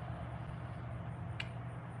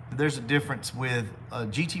 There's a difference with a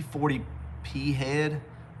GT40P head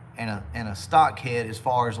and a stock head as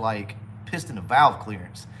far as like piston to valve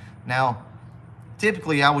clearance. Now,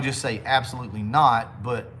 typically I would just say absolutely not,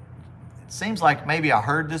 but seems like maybe I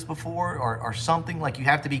heard this before or something, like you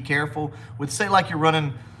have to be careful with, say like you're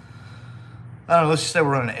running, I don't know, let's just say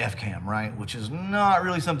we're running an F-cam, right? Which is not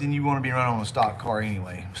really something you want to be running on a stock car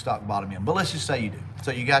anyway, stock bottom end. But let's just say you do.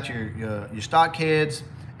 So you got your stock heads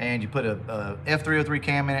and you put a F303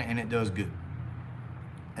 cam in it and it does good.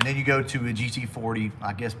 And then you go to a GT40,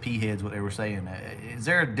 I guess P heads, what they were saying. Is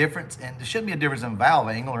there a difference? And there shouldn't be a difference in valve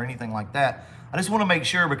angle or anything like that. I just want to make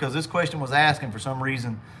sure, because this question was asked and for some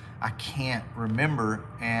reason I can't remember,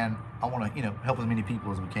 and I want to, help as many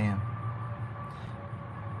people as we can.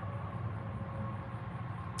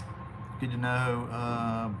 Good to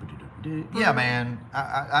know. Yeah, man.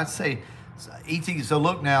 I'd say ET. So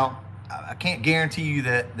look now, I can't guarantee you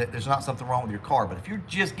that there's not something wrong with your car, but if you're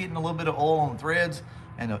just getting a little bit of oil on the threads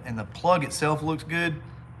and the plug itself looks good,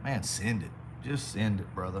 man, send it. Just send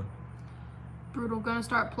it, brother. Brutal. Gonna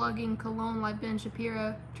start plugging cologne like Ben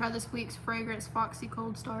Shapiro. Try this week's fragrance Foxy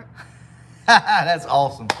Cold Start. That's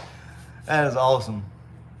awesome. That is awesome.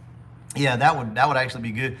 Yeah, that would actually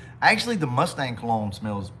be good. Actually, the Mustang cologne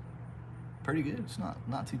smells pretty good. It's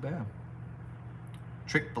not too bad.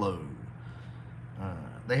 Trick flow.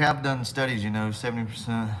 They have done studies,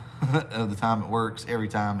 70% of the time it works, every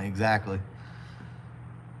time, exactly.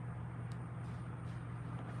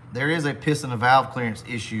 There is a piston and valve clearance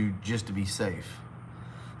issue, just to be safe.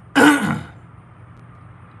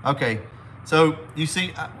 Okay, so you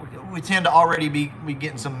see, we tend to already be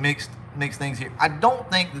getting some mixed things here. I don't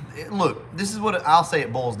think that, look, this is what I'll say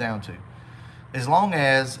it boils down to. As long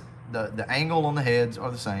as the angle on the heads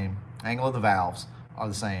are the same, angle of the valves are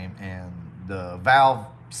the same, and the valve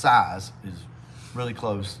size is really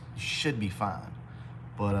close, you should be fine.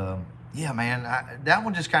 But yeah, man, that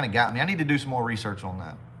one just kind of got me. I need to do some more research on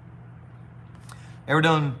that. Ever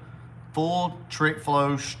done full trick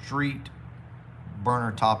flow street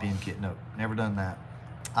burner top end kit? No, never done that.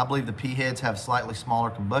 I believe the P heads have slightly smaller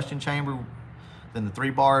combustion chamber than the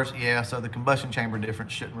 3 bars. Yeah, so the combustion chamber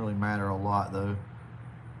difference shouldn't really matter a lot though.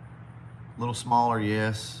 A little smaller,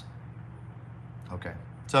 yes. Okay,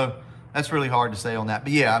 so that's really hard to say on that.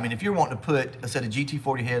 But yeah, I mean, if you're wanting to put a set of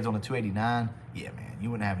GT40 heads on a 289, yeah, man,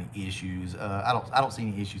 you wouldn't have any issues. I don't see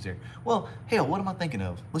any issues there. Well, hell, what am I thinking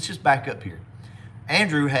of? Let's just back up here.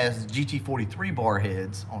 Andrew has GT40 3-bar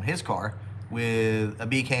heads on his car with a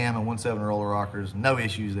B cam and 1.7 roller rockers, no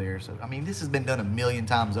issues there. So, I mean, this has been done a million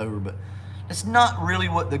times over, but it's not really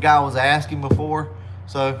what the guy was asking before.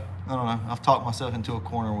 So, I don't know. I've talked myself into a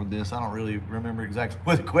corner with this. I don't really remember exactly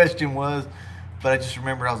what the question was, but I just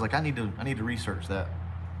remember I was like, I need to research that.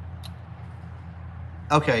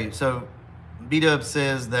 Okay, so B-Dub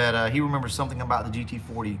says that he remembers something about the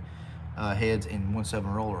GT40 heads and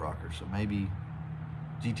 1.7 roller rockers. So maybe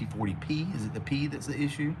GT40P, is it the P that's the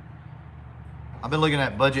issue? I've been looking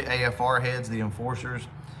at budget AFR heads, the Enforcers.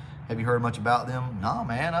 Have you heard much about them? No,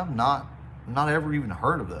 man, I've not ever even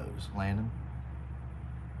heard of those, Landon.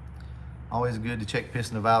 Always good to check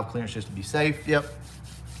piston to valve clearance just to be safe. Yep.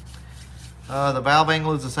 The valve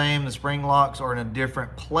angle is the same. The spring locks are in a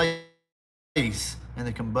different place, and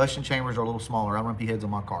the combustion chambers are a little smaller. I run P heads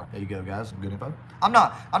on my car. There you go, guys. Some good info. I'm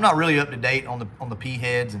not really up to date on the P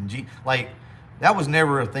heads and that was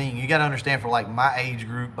never a thing. You got to understand, for like my age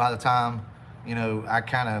group, by the time I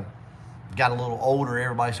kind of got a little older,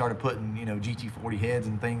 everybody started putting GT40 heads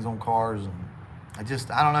and things on cars, and I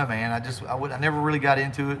don't know, man. I never really got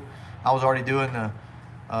into it. I was already doing the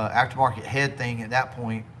aftermarket head thing at that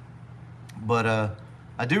point. But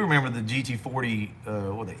I do remember the GT40,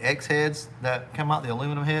 the X heads that come out, the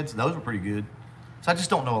aluminum heads. Those were pretty good. So I just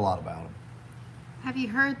don't know a lot about them. Have you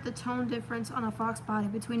heard the tone difference on a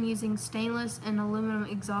Foxbody between using stainless and aluminum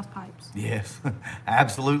exhaust pipes? Yes,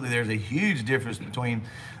 absolutely. There's a huge difference between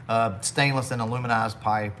stainless and aluminized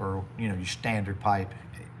pipe, or your standard pipe.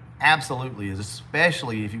 Absolutely is,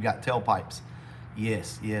 especially if you've got tailpipes.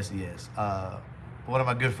 Yes. One of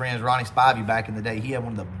my good friends, Ronnie Spivey, back in the day, he had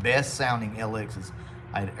one of the best sounding LXs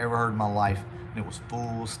I had ever heard in my life, and it was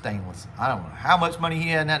full stainless. I don't know how much money he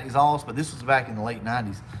had in that exhaust, but this was back in the late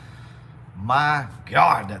 90s. My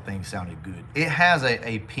God, that thing sounded good. It has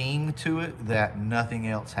a ping to it that nothing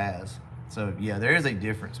else has. So yeah, there is a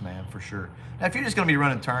difference, man, for sure. Now, if you're just gonna be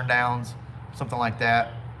running turn downs, something like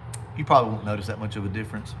that, you probably won't notice that much of a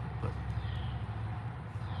difference. But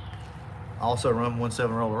I also run 1.7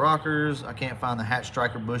 roller rockers. I can't find the hatch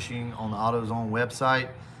striker bushing on the AutoZone website.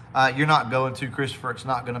 You're not going to, Christopher. It's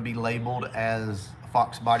not gonna be labeled as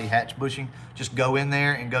Foxbody hatch bushing. Just go in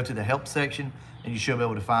there and go to the help section, and you should be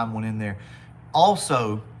able to find one in there.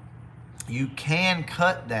 Also, you can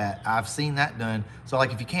cut that. I've seen that done. So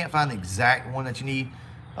like if you can't find the exact one that you need,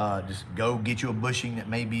 Just go get you a bushing that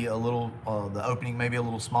may be a little, the opening may be a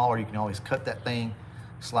little smaller. You can always cut that thing,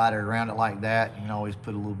 slide it around it like that. You can always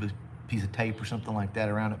put a little bit piece of tape or something like that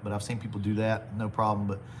around it, but I've seen people do that, no problem.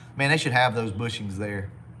 But man, they should have those bushings there.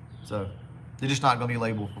 So they're just not going to be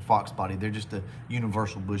labeled for Foxbody. They're just a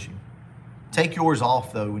universal bushing. Take yours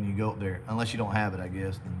off though when you go up there, unless you don't have it, I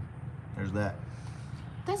guess. Then there's that.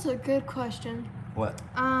 That's a good question. What?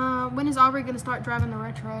 When is Aubrey going to start driving the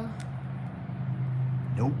retro?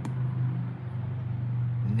 Nope.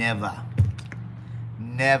 Never.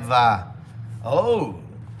 Never. Oh,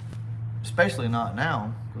 especially not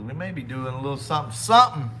now, because we may be doing a little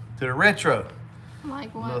something to the retro.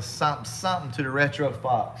 Like what? A little something to the retro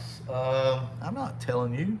Fox. I'm not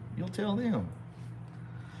telling you. You'll tell them.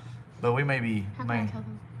 But we may be. How can I tell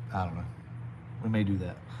them? I don't know. We may do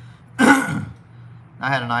that. I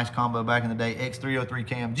had a nice combo back in the day. X303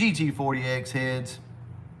 cam, GT40X heads.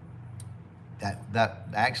 That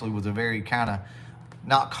actually was a very kind of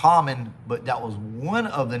not common, but that was one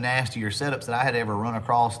of the nastier setups that I had ever run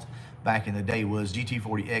across back in the day was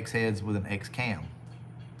GT40X heads with an X cam.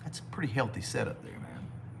 That's a pretty healthy setup there, man.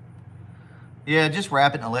 Yeah, just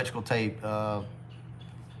wrap it in electrical tape.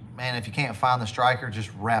 Man, if you can't find the striker,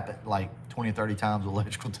 just wrap it like 20 or 30 times with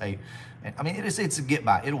electrical tape. And, I mean, it's a get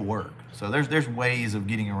by. It'll work. So there's ways of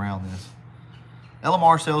getting around this.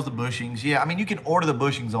 LMR sells the bushings. Yeah, I mean, you can order the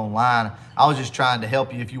bushings online. I was just trying to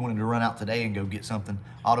help you if you wanted to run out today and go get something.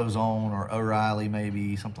 AutoZone or O'Reilly,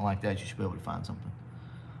 maybe, something like that. You should be able to find something.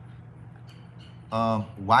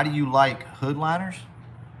 Why do you like hood liners?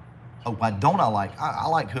 Oh, why don't I like? I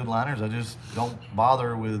like hood liners. I just don't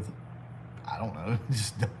bother with, I don't know.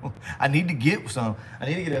 Just don't. I need to get some. I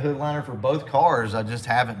need to get a hood liner for both cars. I just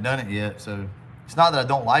haven't done it yet. So it's not that I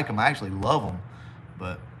don't like them. I actually love them.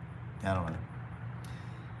 But I don't know.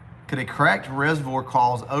 Could a cracked reservoir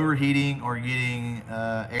cause overheating or getting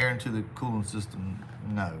air into the cooling system?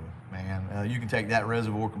 No, man. You can take that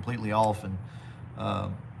reservoir completely off and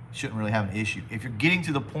shouldn't really have an issue. If you're getting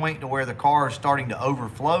to the point to where the car is starting to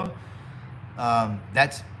overflow,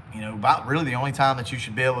 that's about really the only time that you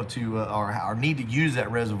should be able to or need to use that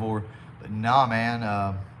reservoir. But nah,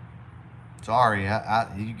 man. Sorry,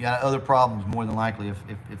 you got other problems more than likely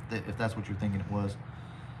if that's what you're thinking it was.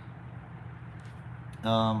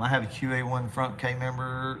 I have a QA1 front K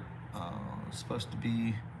member. It's supposed to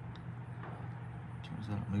be.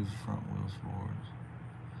 That moves the front wheels forward.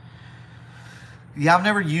 Yeah, I've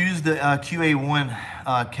never used the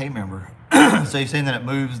QA1 K member. So you're saying that it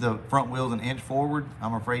moves the front wheels an inch forward?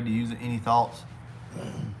 I'm afraid to use it. Any thoughts? I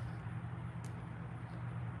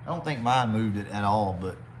don't think mine moved it at all,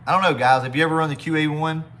 but I don't know, guys. Have you ever run the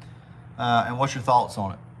QA1? And what's your thoughts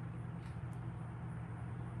on it?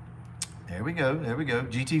 There we go. There we go.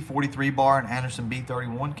 GT43 bar and Anderson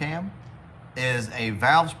B31 cam. Is a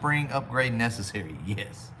valve spring upgrade necessary?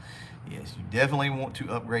 Yes. Yes, you definitely want to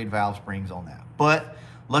upgrade valve springs on that. But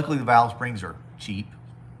luckily the valve springs are cheap.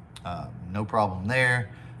 No problem there.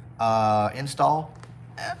 Install,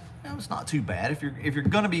 it's not too bad. If you're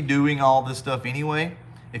gonna be doing all this stuff anyway,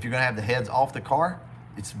 if you're gonna have the heads off the car,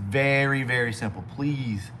 it's very, very simple.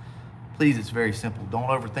 Please, it's very simple. Don't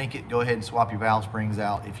overthink it. Go ahead and swap your valve springs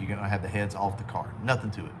out if you're gonna have the heads off the car.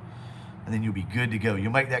 Nothing to it. And then you'll be good to go.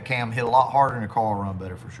 You'll make that cam hit a lot harder and the car will run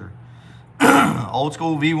better for sure. Old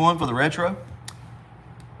school V1 for the retro.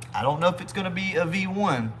 I don't know if it's gonna be a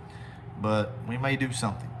V1, but we may do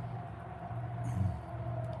something.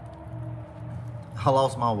 I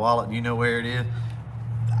lost my wallet. Do you know where it is?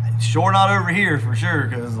 Sure not over here for sure,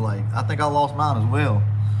 because I think I lost mine as well.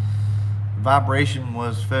 Vibration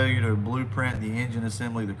was failure to blueprint the engine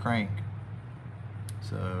assembly, the crank.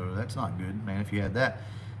 So that's not good, man, if you had that.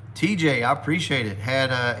 TJ, I appreciate it.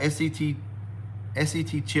 Had a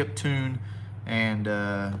SCT chip tune and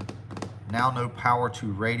now no power to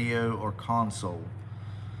radio or console.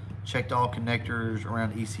 Checked all connectors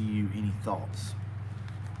around ECU. Any thoughts?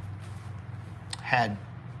 Had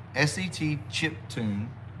SCT chip tune.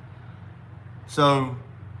 So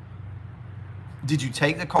did you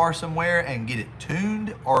take the car somewhere and get it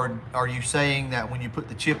tuned, or are you saying that when you put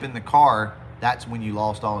the chip in the car, that's when you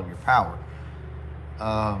lost all of your power?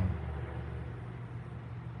 I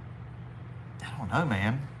don't know,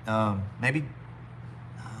 man. Maybe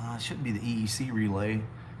it shouldn't be the EEC relay.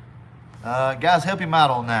 Guys, help him out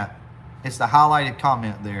on that. It's the highlighted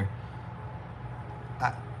comment there.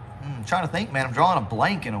 I'm trying to think, man. I'm drawing a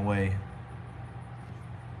blank in a way.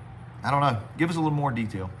 I don't know. Give us a little more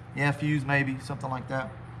detail. Yeah, fuse maybe, something like that.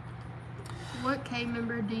 What K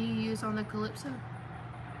member do you use on the Calypso?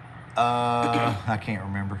 I can't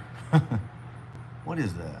remember. What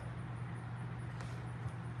is that?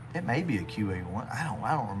 It may be a QA1. No,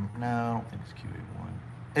 I don't think it's QA1.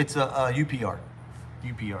 It's a UPR.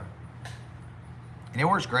 UPR. And it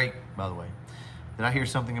works great, by the way. Did I hear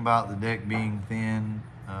something about the deck being thin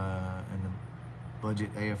and the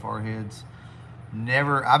budget AFR heads?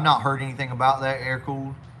 Never. I've not heard anything about that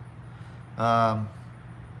air-cooled. I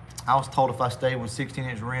was told if I stayed with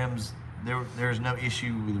 16-inch rims, there's no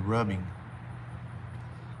issue with rubbing.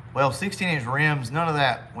 Well, 16-inch rims, none of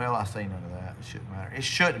that. Well, I say none of that. It shouldn't matter. It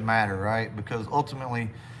shouldn't matter, right? Because ultimately,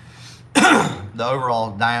 the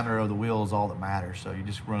overall diameter of the wheel is all that matters. So you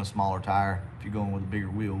just run a smaller tire if you're going with a bigger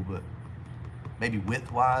wheel. But maybe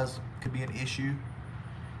width-wise could be an issue.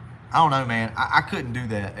 I don't know, man. I couldn't do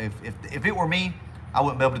that. If it were me, I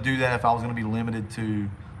wouldn't be able to do that if I was going to be limited to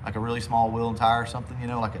like a really small wheel and tire or something, you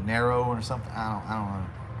know, like a narrow or something. I don't know.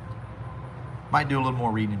 Might do a little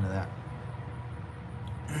more reading into that.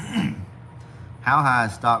 How high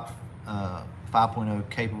is stock 5.0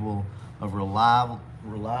 capable of reliably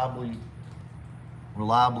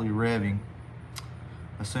revving,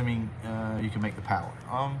 assuming you can make the power?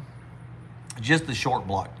 Just the short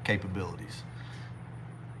block capabilities.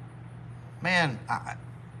 Man,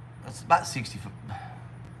 it's about 60.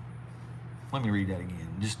 Let me read that again.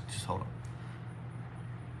 Just hold on.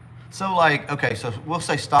 So like, okay, so we'll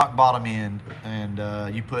say stock bottom end,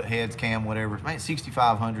 and you put heads, cam, whatever. Man,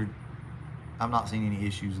 6,500. I'm not seeing any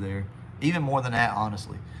issues there. Even more than that,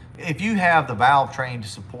 honestly. If you have the valve train to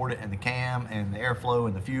support it, and the cam, and the airflow,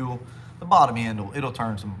 and the fuel, the bottom end it'll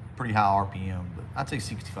turn some pretty high RPM. But I'd say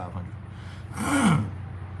 6,500.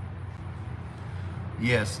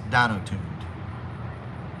 Yes, dyno tuned.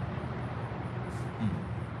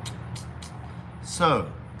 So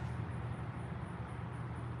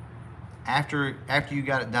after you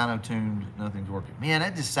got it dyno tuned, nothing's working. Man,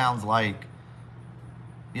 that just sounds like,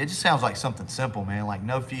 yeah, it just sounds like something simple, man. Like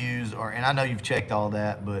no fuse, and I know you've checked all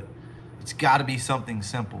that, but it's got to be something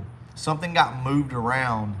simple. Something got moved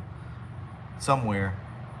around somewhere.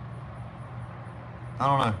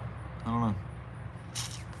 I don't know.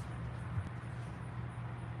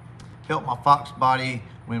 Help my Foxbody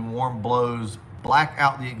when warm blows, black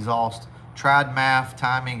out the exhaust. Tried math,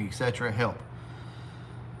 timing, etc. Help.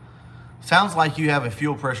 Sounds like you have a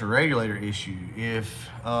fuel pressure regulator issue. If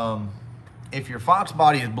your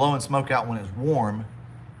Foxbody is blowing smoke out when it's warm,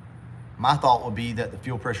 my thought would be that the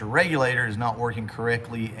fuel pressure regulator is not working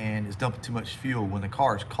correctly and is dumping too much fuel. When the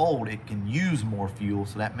car is cold, it can use more fuel,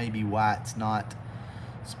 so that may be why it's not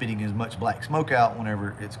spitting as much black smoke out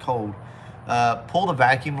whenever it's cold. Pull the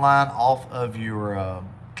vacuum line off of your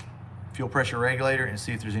fuel pressure regulator and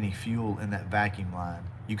see if there's any fuel in that vacuum line.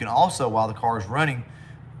 You can also, while the car is running,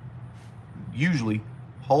 usually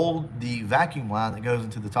hold the vacuum line that goes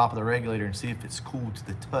into the top of the regulator and see if it's cool to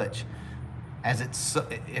the touch. As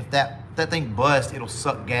if that thing busts, it'll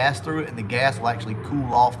suck gas through it, and the gas will actually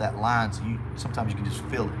cool off that line, so sometimes you can just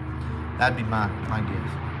feel it. That'd be my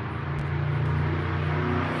guess.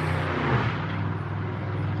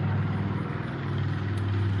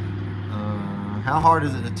 How hard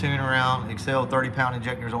is it to tune around Excel 30-pound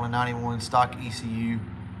injectors on a 91 stock ECU?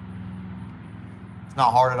 It's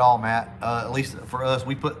not hard at all, Matt. At least for us,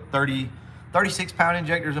 we put 36-pound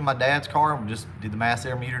injectors in my dad's car, and we just did the mass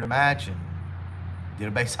air meter to match and did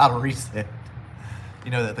a base auto reset.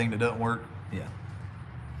 You know that thing that doesn't work? Yeah.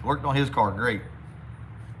 Worked on his car, great.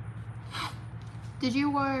 Did you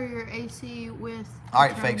wire your AC with... All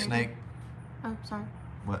right, fake snake. Oh, sorry.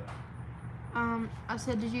 What? I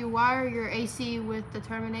said, did you wire your AC with the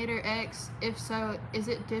Terminator X? If so, is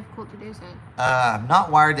it difficult to do so? I've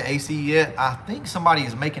not wired the AC yet. I think somebody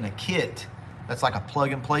is making a kit that's like a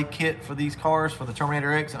plug-and-play kit for these cars, for the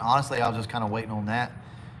Terminator X, and honestly, I was just kind of waiting on that.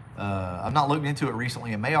 I've not looked into it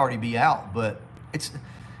recently. It may already be out, but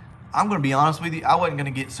I'm going to be honest with you, I wasn't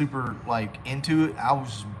going to get super into it. I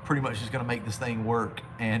was pretty much just going to make this thing work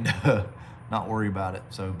and not worry about it.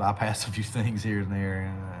 So bypass a few things here and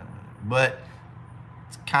there. But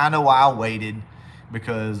it's kind of why I waited,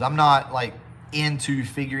 because I'm not into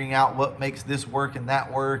figuring out what makes this work and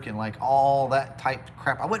that work and all that type of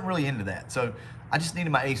crap. I wasn't really into that. So I just needed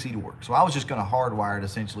my AC to work. So I was just going to hardwire it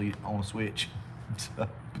essentially on a switch. So, but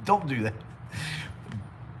don't do that.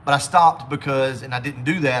 But I stopped because, and I didn't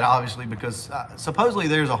do that obviously because supposedly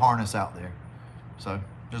there's a harness out there. So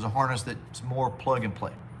there's a harness that's more plug and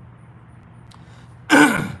play.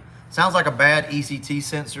 Sounds like a bad ECT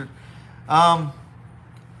sensor.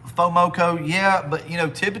 FOMOCO, yeah, but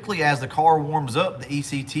typically as the car warms up, the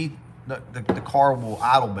ECT, the car will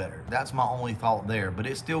idle better. That's my only thought there. But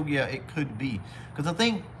it's still, yeah, it could be. Because I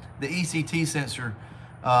think the ECT sensor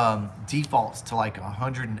defaults to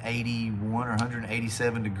 181 or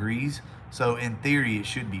 187 degrees. So in theory, it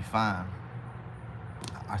should be fine,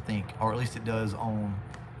 I think, or at least it does on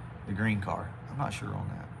the green car. I'm not sure on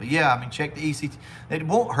that. But yeah, I mean, check the ECT. It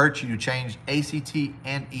won't hurt you to change ACT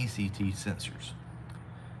and ECT sensors,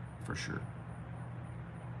 for sure.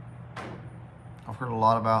 I've heard a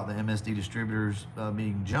lot about the MSD distributors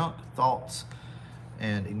being junk. Thoughts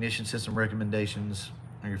and ignition system recommendations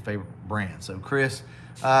on your favorite brand. So Chris,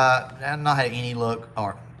 I've not had any luck,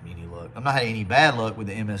 I'm not had any bad luck with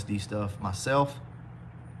the MSD stuff myself.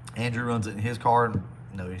 Andrew runs it in his car,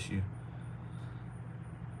 no issue.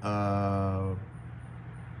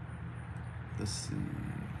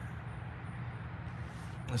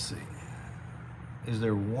 Let's see. Is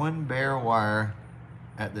there one bare wire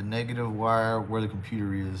at the negative wire where the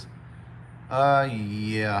computer is?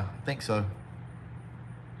 Yeah, I think so.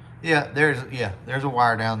 Yeah, there's a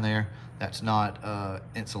wire down there that's not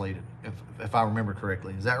insulated, if I remember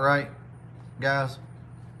correctly. Is that right, guys?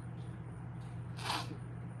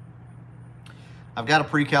 I've got a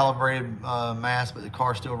pre-calibrated mass, but the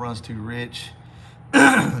car still runs too rich.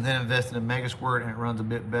 Then invested in Mega Squirt, and it runs a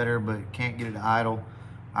bit better, but can't get it to idle.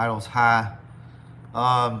 Idle's high.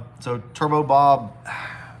 So Turbo Bob,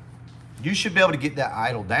 you should be able to get that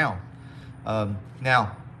idle down.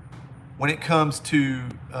 Now, when it comes to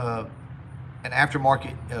an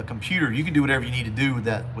aftermarket computer, you can do whatever you need to do with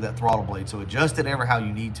that throttle blade. So adjust it ever how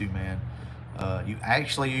you need to, man. You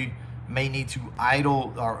actually may need to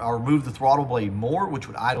idle or move the throttle blade more, which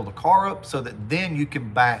would idle the car up, so that then you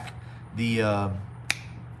can back the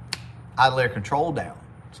idle air control down.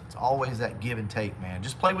 So it's always that give and take, man.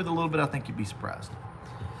 Just play with it a little bit. I think you'd be surprised.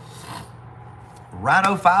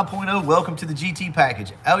 Rhino 5.0, welcome to the GT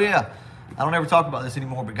package. Oh yeah, I don't ever talk about this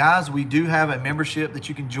anymore, but guys, we do have a membership that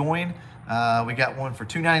you can join. We got one for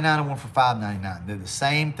 $2.99 and one for $5.99. They're the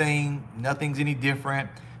same thing. Nothing's any different.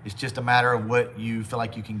 It's just a matter of what you feel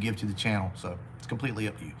like you can give to the channel. So it's completely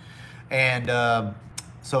up to you. And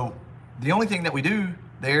so the only thing that we do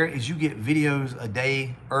there is you get videos a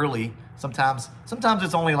day early. Sometimes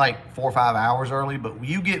it's only like 4 or 5 hours early, but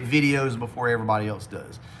you get videos before everybody else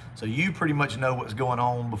does. So you pretty much know what's going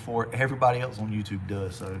on before everybody else on YouTube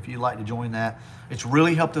does. So if you'd like to join that, it's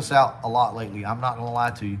really helped us out a lot lately. I'm not gonna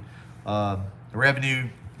lie to you. The revenue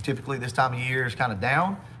typically this time of year is kind of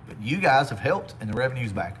down, but you guys have helped and the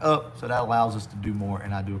revenue's back up. So that allows us to do more,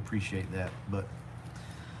 and I do appreciate that. But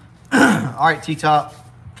all right, T-Top,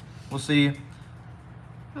 we'll see you.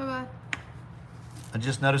 Bye-bye. I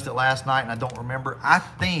just noticed it last night and I don't remember. I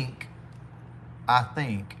think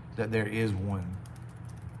that there is one.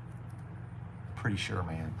 Pretty sure,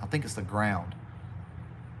 man. I think it's the ground.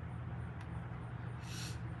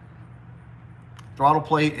 Throttle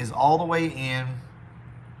plate is all the way in.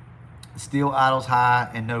 Still idles high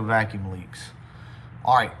and no vacuum leaks.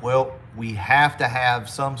 All right, well, we have to have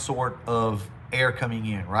some sort of air coming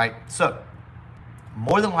in, right? So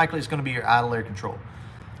more than likely it's gonna be your idle air control.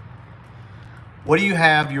 What do you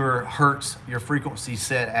have your hertz, your frequency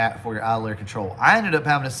set at for your idle air control? I ended up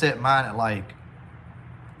having to set mine at like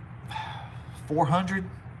 400,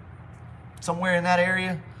 somewhere in that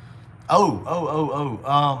area.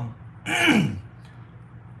 On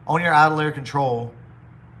your idle air control,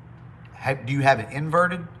 do you have it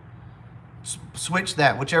inverted? Switch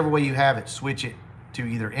that, whichever way you have it, switch it to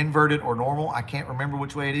either inverted or normal. I can't remember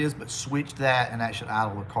which way it is, but switch that and that should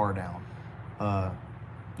idle the car down.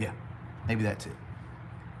 Yeah, maybe that's it.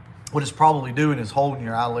 What it's probably doing is holding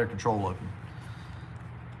your idle air control open.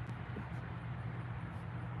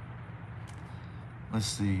 Let's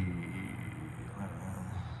see.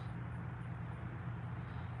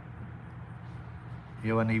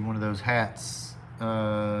 Yo, I need one of those hats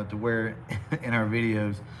to wear in our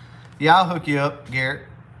videos. Yeah, I'll hook you up, Garrett.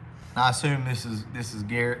 I assume this is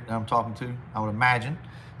Garrett that I'm talking to, I would imagine.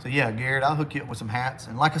 So yeah, Garrett, I'll hook you up with some hats.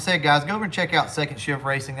 And like I said, guys, go over and check out Second Shift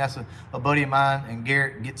Racing. That's a buddy of mine, and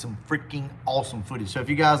Garrett gets some freaking awesome footage. So if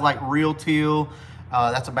you guys like Real Teal,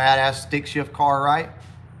 that's a badass stick shift car, right?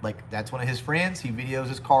 Like, that's one of his friends. He videos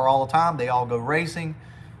his car all the time. They all go racing.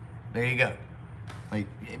 There you go. Like,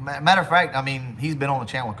 matter of fact, I mean, he's been on the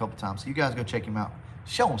channel a couple times. So you guys go check him out.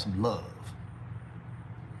 Show him some love.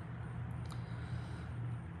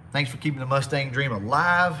 Thanks for keeping the Mustang dream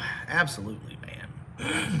alive. Absolutely, man.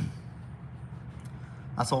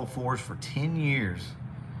 I sold Fords for 10 years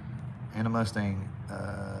and a Mustang.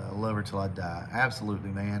 Love her till I die.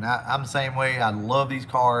 Absolutely, man. I'm the same way. I love these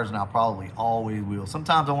cars, and I probably always will.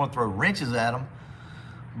 Sometimes I want to throw wrenches at them,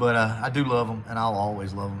 but I do love them, and I'll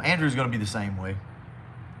always love them. Andrew's going to be the same way.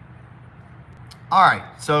 All right,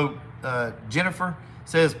 so Jennifer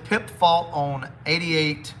says, pip fault on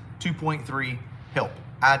 88 2.3 help.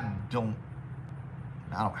 I don't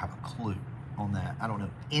I don't have a clue on that. I don't know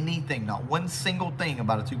anything, not one single thing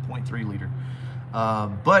about a 2.3 liter.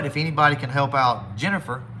 But if anybody can help out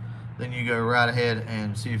Jennifer, then you go right ahead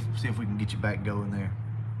and see if we can get you back going there.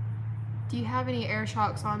 Do you have any air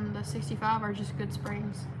shocks on the 65 or just good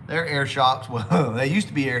springs? They're air shocks. Well, they used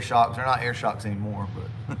to be air shocks. They're not air shocks anymore,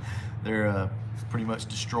 but they're pretty much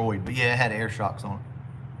destroyed. But yeah, it had air shocks on it.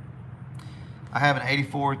 I have an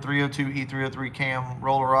 84 302 E303 cam,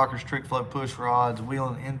 roller rockers, trick flow push rods, wheel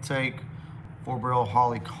and intake, 4-barrel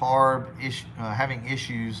Holly carb, having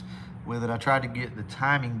issues with it. I tried to get the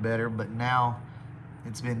timing better, but now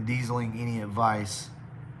it's been dieseling. Any advice?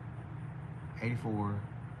 84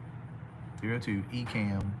 302 E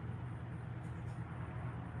cam.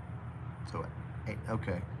 So,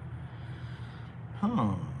 okay.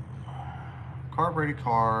 Carbureted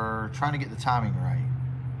car, trying to get the timing right.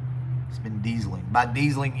 It's been dieseling. By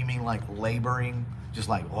dieseling, you mean like laboring, just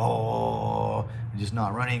like, oh, just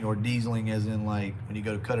not running, or dieseling as in like when you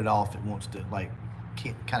go to cut it off, it wants to like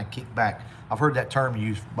kind of kick back. I've heard that term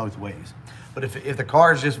used both ways. But if the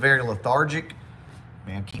car is just very lethargic,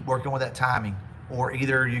 man, keep working with that timing. Or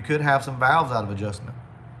either you could have some valves out of adjustment.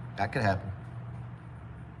 That could happen.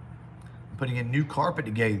 I'm putting in new carpet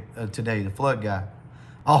today, the flood guy.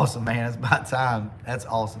 Awesome, man. It's about time. That's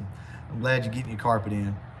awesome. I'm glad you're getting your carpet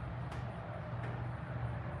in.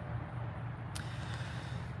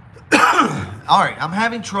 All right, I'm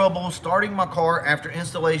having trouble starting my car after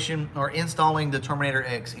installation or installing the Terminator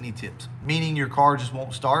X. Any tips? Meaning your car just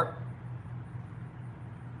won't start?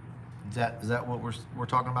 Is that what we're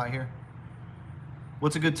talking about here?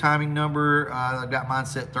 What's a good timing number? I've got mine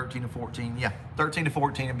set 13 to 14. Yeah, 13 to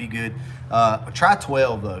 14 would be good. Try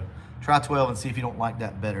 12 though. Try 12 and see if you don't like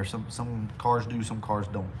that better. Some cars do, some cars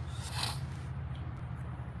don't.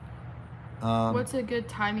 What's a good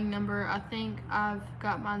timing number? I think I've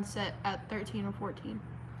got mine set at 13 or 14.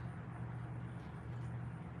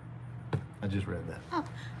 I just read that. Oh,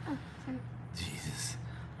 sorry. Jesus.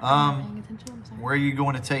 I'm not paying attention. I'm sorry. Where are you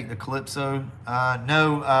going to take the Calypso?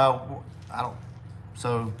 No, I don't.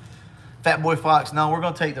 So, Fat Boy Fox, no, we're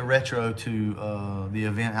going to take the Retro to the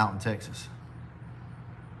event out in Texas.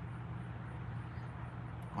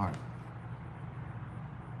 All right.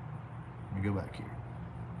 Let me go back here.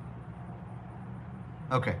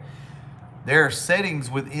 Okay. There are settings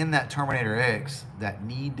within that Terminator X that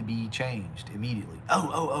need to be changed immediately. Oh,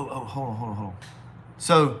 hold on.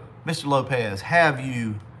 So, Mr. Lopez, have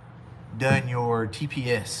you done your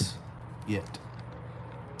TPS yet?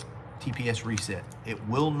 TPS reset. It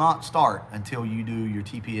will not start until you do your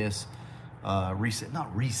TPS reset.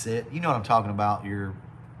 Not reset, you know what I'm talking about, your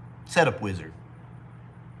setup wizard.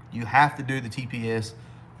 You have to do the TPS,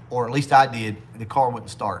 or at least I did. The car wouldn't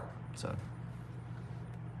start. So,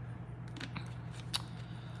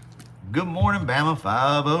 good morning, Bama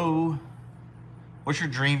 5-0. What's your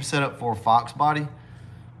dream setup for a Foxbody?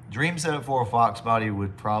 Dream setup for a Foxbody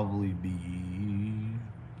would probably be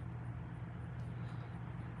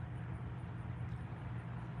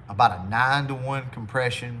about a 9-to-1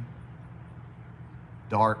 compression,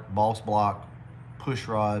 dark, boss block, push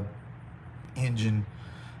rod, engine,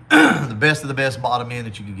 the best of the best bottom end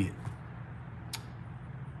that you could get.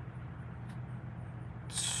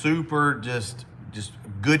 Super, just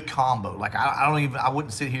good combo. Like I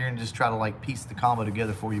wouldn't sit here and just try to like piece the combo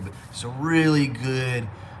together for you, but it's a really good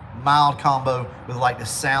mild combo with like the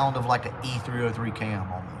sound of like an E303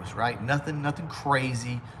 cam almost, right? Nothing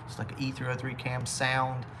crazy. It's like an E303 cam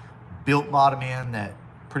sound, built bottom end that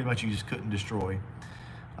pretty much you just couldn't destroy.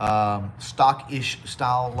 Stock-ish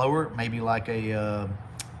style lower, maybe like a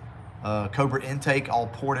Cobra intake all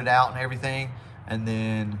ported out and everything, and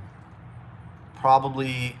then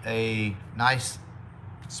probably a nice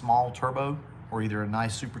small turbo or either a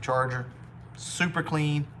nice supercharger, super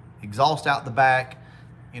clean, exhaust out the back,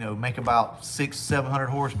 you know, make about 600-700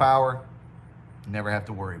 horsepower. Never have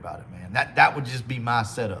to worry about it, man. That would just be my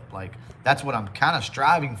setup. Like, that's what I'm kind of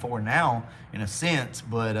striving for now in a sense,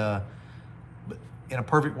 but in a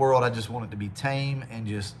perfect world, I just want it to be tame and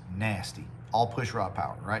just nasty. All push rod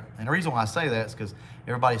power, right? And the reason why I say that is because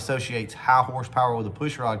everybody associates high horsepower with a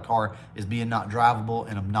push rod car as being not drivable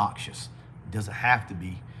and obnoxious. It doesn't have to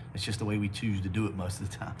be. It's just the way we choose to do it most of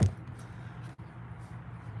the time.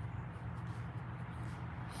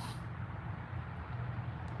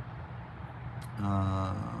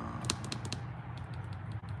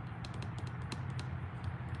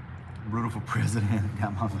 Brutal for president.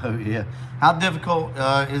 Got my vote, yeah. How difficult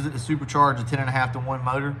is it to supercharge a 10.5-to-1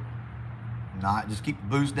 motor? Not. Just keep the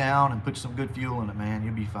boost down and put some good fuel in it, man.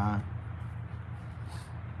 You'll be fine.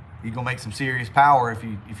 You're gonna make some serious power if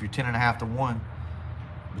you're 10.5-to-1.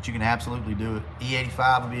 but you can absolutely do it.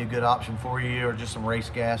 E85 would be a good option for you, or just some race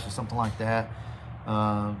gas or something like that.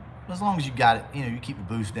 As long as you got it, you keep the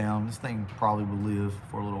boost down, this thing probably will live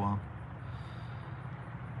for a little while.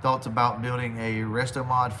 Thoughts about building a resto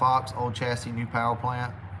mod Fox, old chassis, new power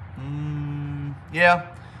plant? Yeah,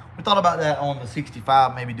 we thought about that on the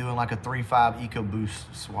 65, maybe doing like a 3.5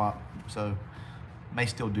 EcoBoost swap. So may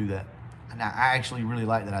still do that. And I actually really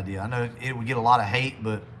like that idea. I know it would get a lot of hate,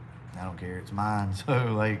 but I don't care. It's mine.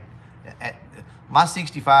 So like, my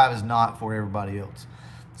 65 is not for everybody else.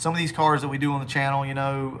 Some of these cars that we do on the channel,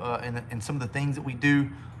 and some of the things that we do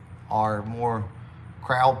are more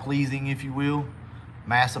crowd pleasing, if you will,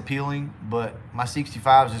 mass appealing. But my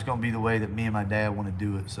 65 is just going to be the way that me and my dad want to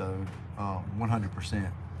do it. So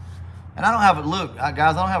 100%. And I don't have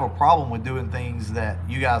guys, I don't have a problem with doing things that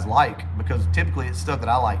you guys like, because typically it's stuff that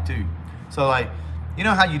I like too. So like, you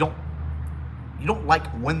know how you don't like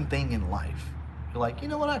one thing in life. You're like, you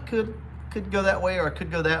know what, I could go that way, or I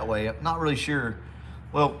could go that way. I'm not really sure.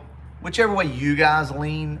 Well, whichever way you guys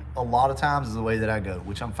lean, a lot of times is the way that I go,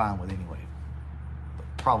 which I'm fine with anyway. But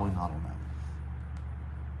probably not on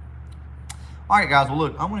that. All right, guys. Well,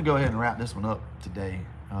 look, I'm going to go ahead and wrap this one up today.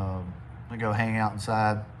 I'm going to go hang out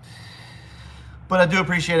inside. But I do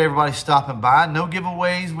appreciate everybody stopping by. No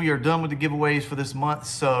giveaways. We are done with the giveaways for this month,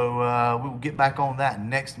 so we will get back on that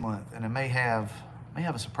next month, and I may have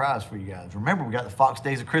a surprise for you guys. Remember, we got the Fox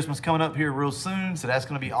Days of Christmas coming up here real soon, so that's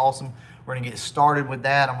going to be awesome. We're going to get started with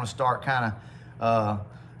that. I'm going to start kind of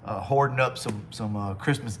hoarding up some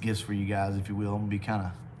Christmas gifts for you guys, if you will. I'm going to be kind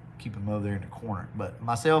of keeping them over there in the corner. But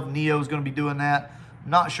myself, Neo, is going to be doing that.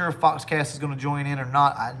 I'm not sure if Foxcast is going to join in or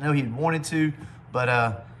not. I know he wanted to,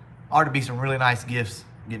 but ought to be some really nice gifts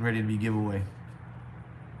getting ready to be giveaway.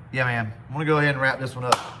 Yeah, man. I'm going to go ahead and wrap this one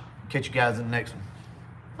up. Catch you guys in the next one.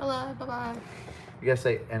 Hello, bye-bye. You got to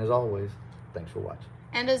say, and as always, thanks for watching.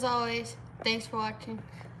 And as always, thanks for watching.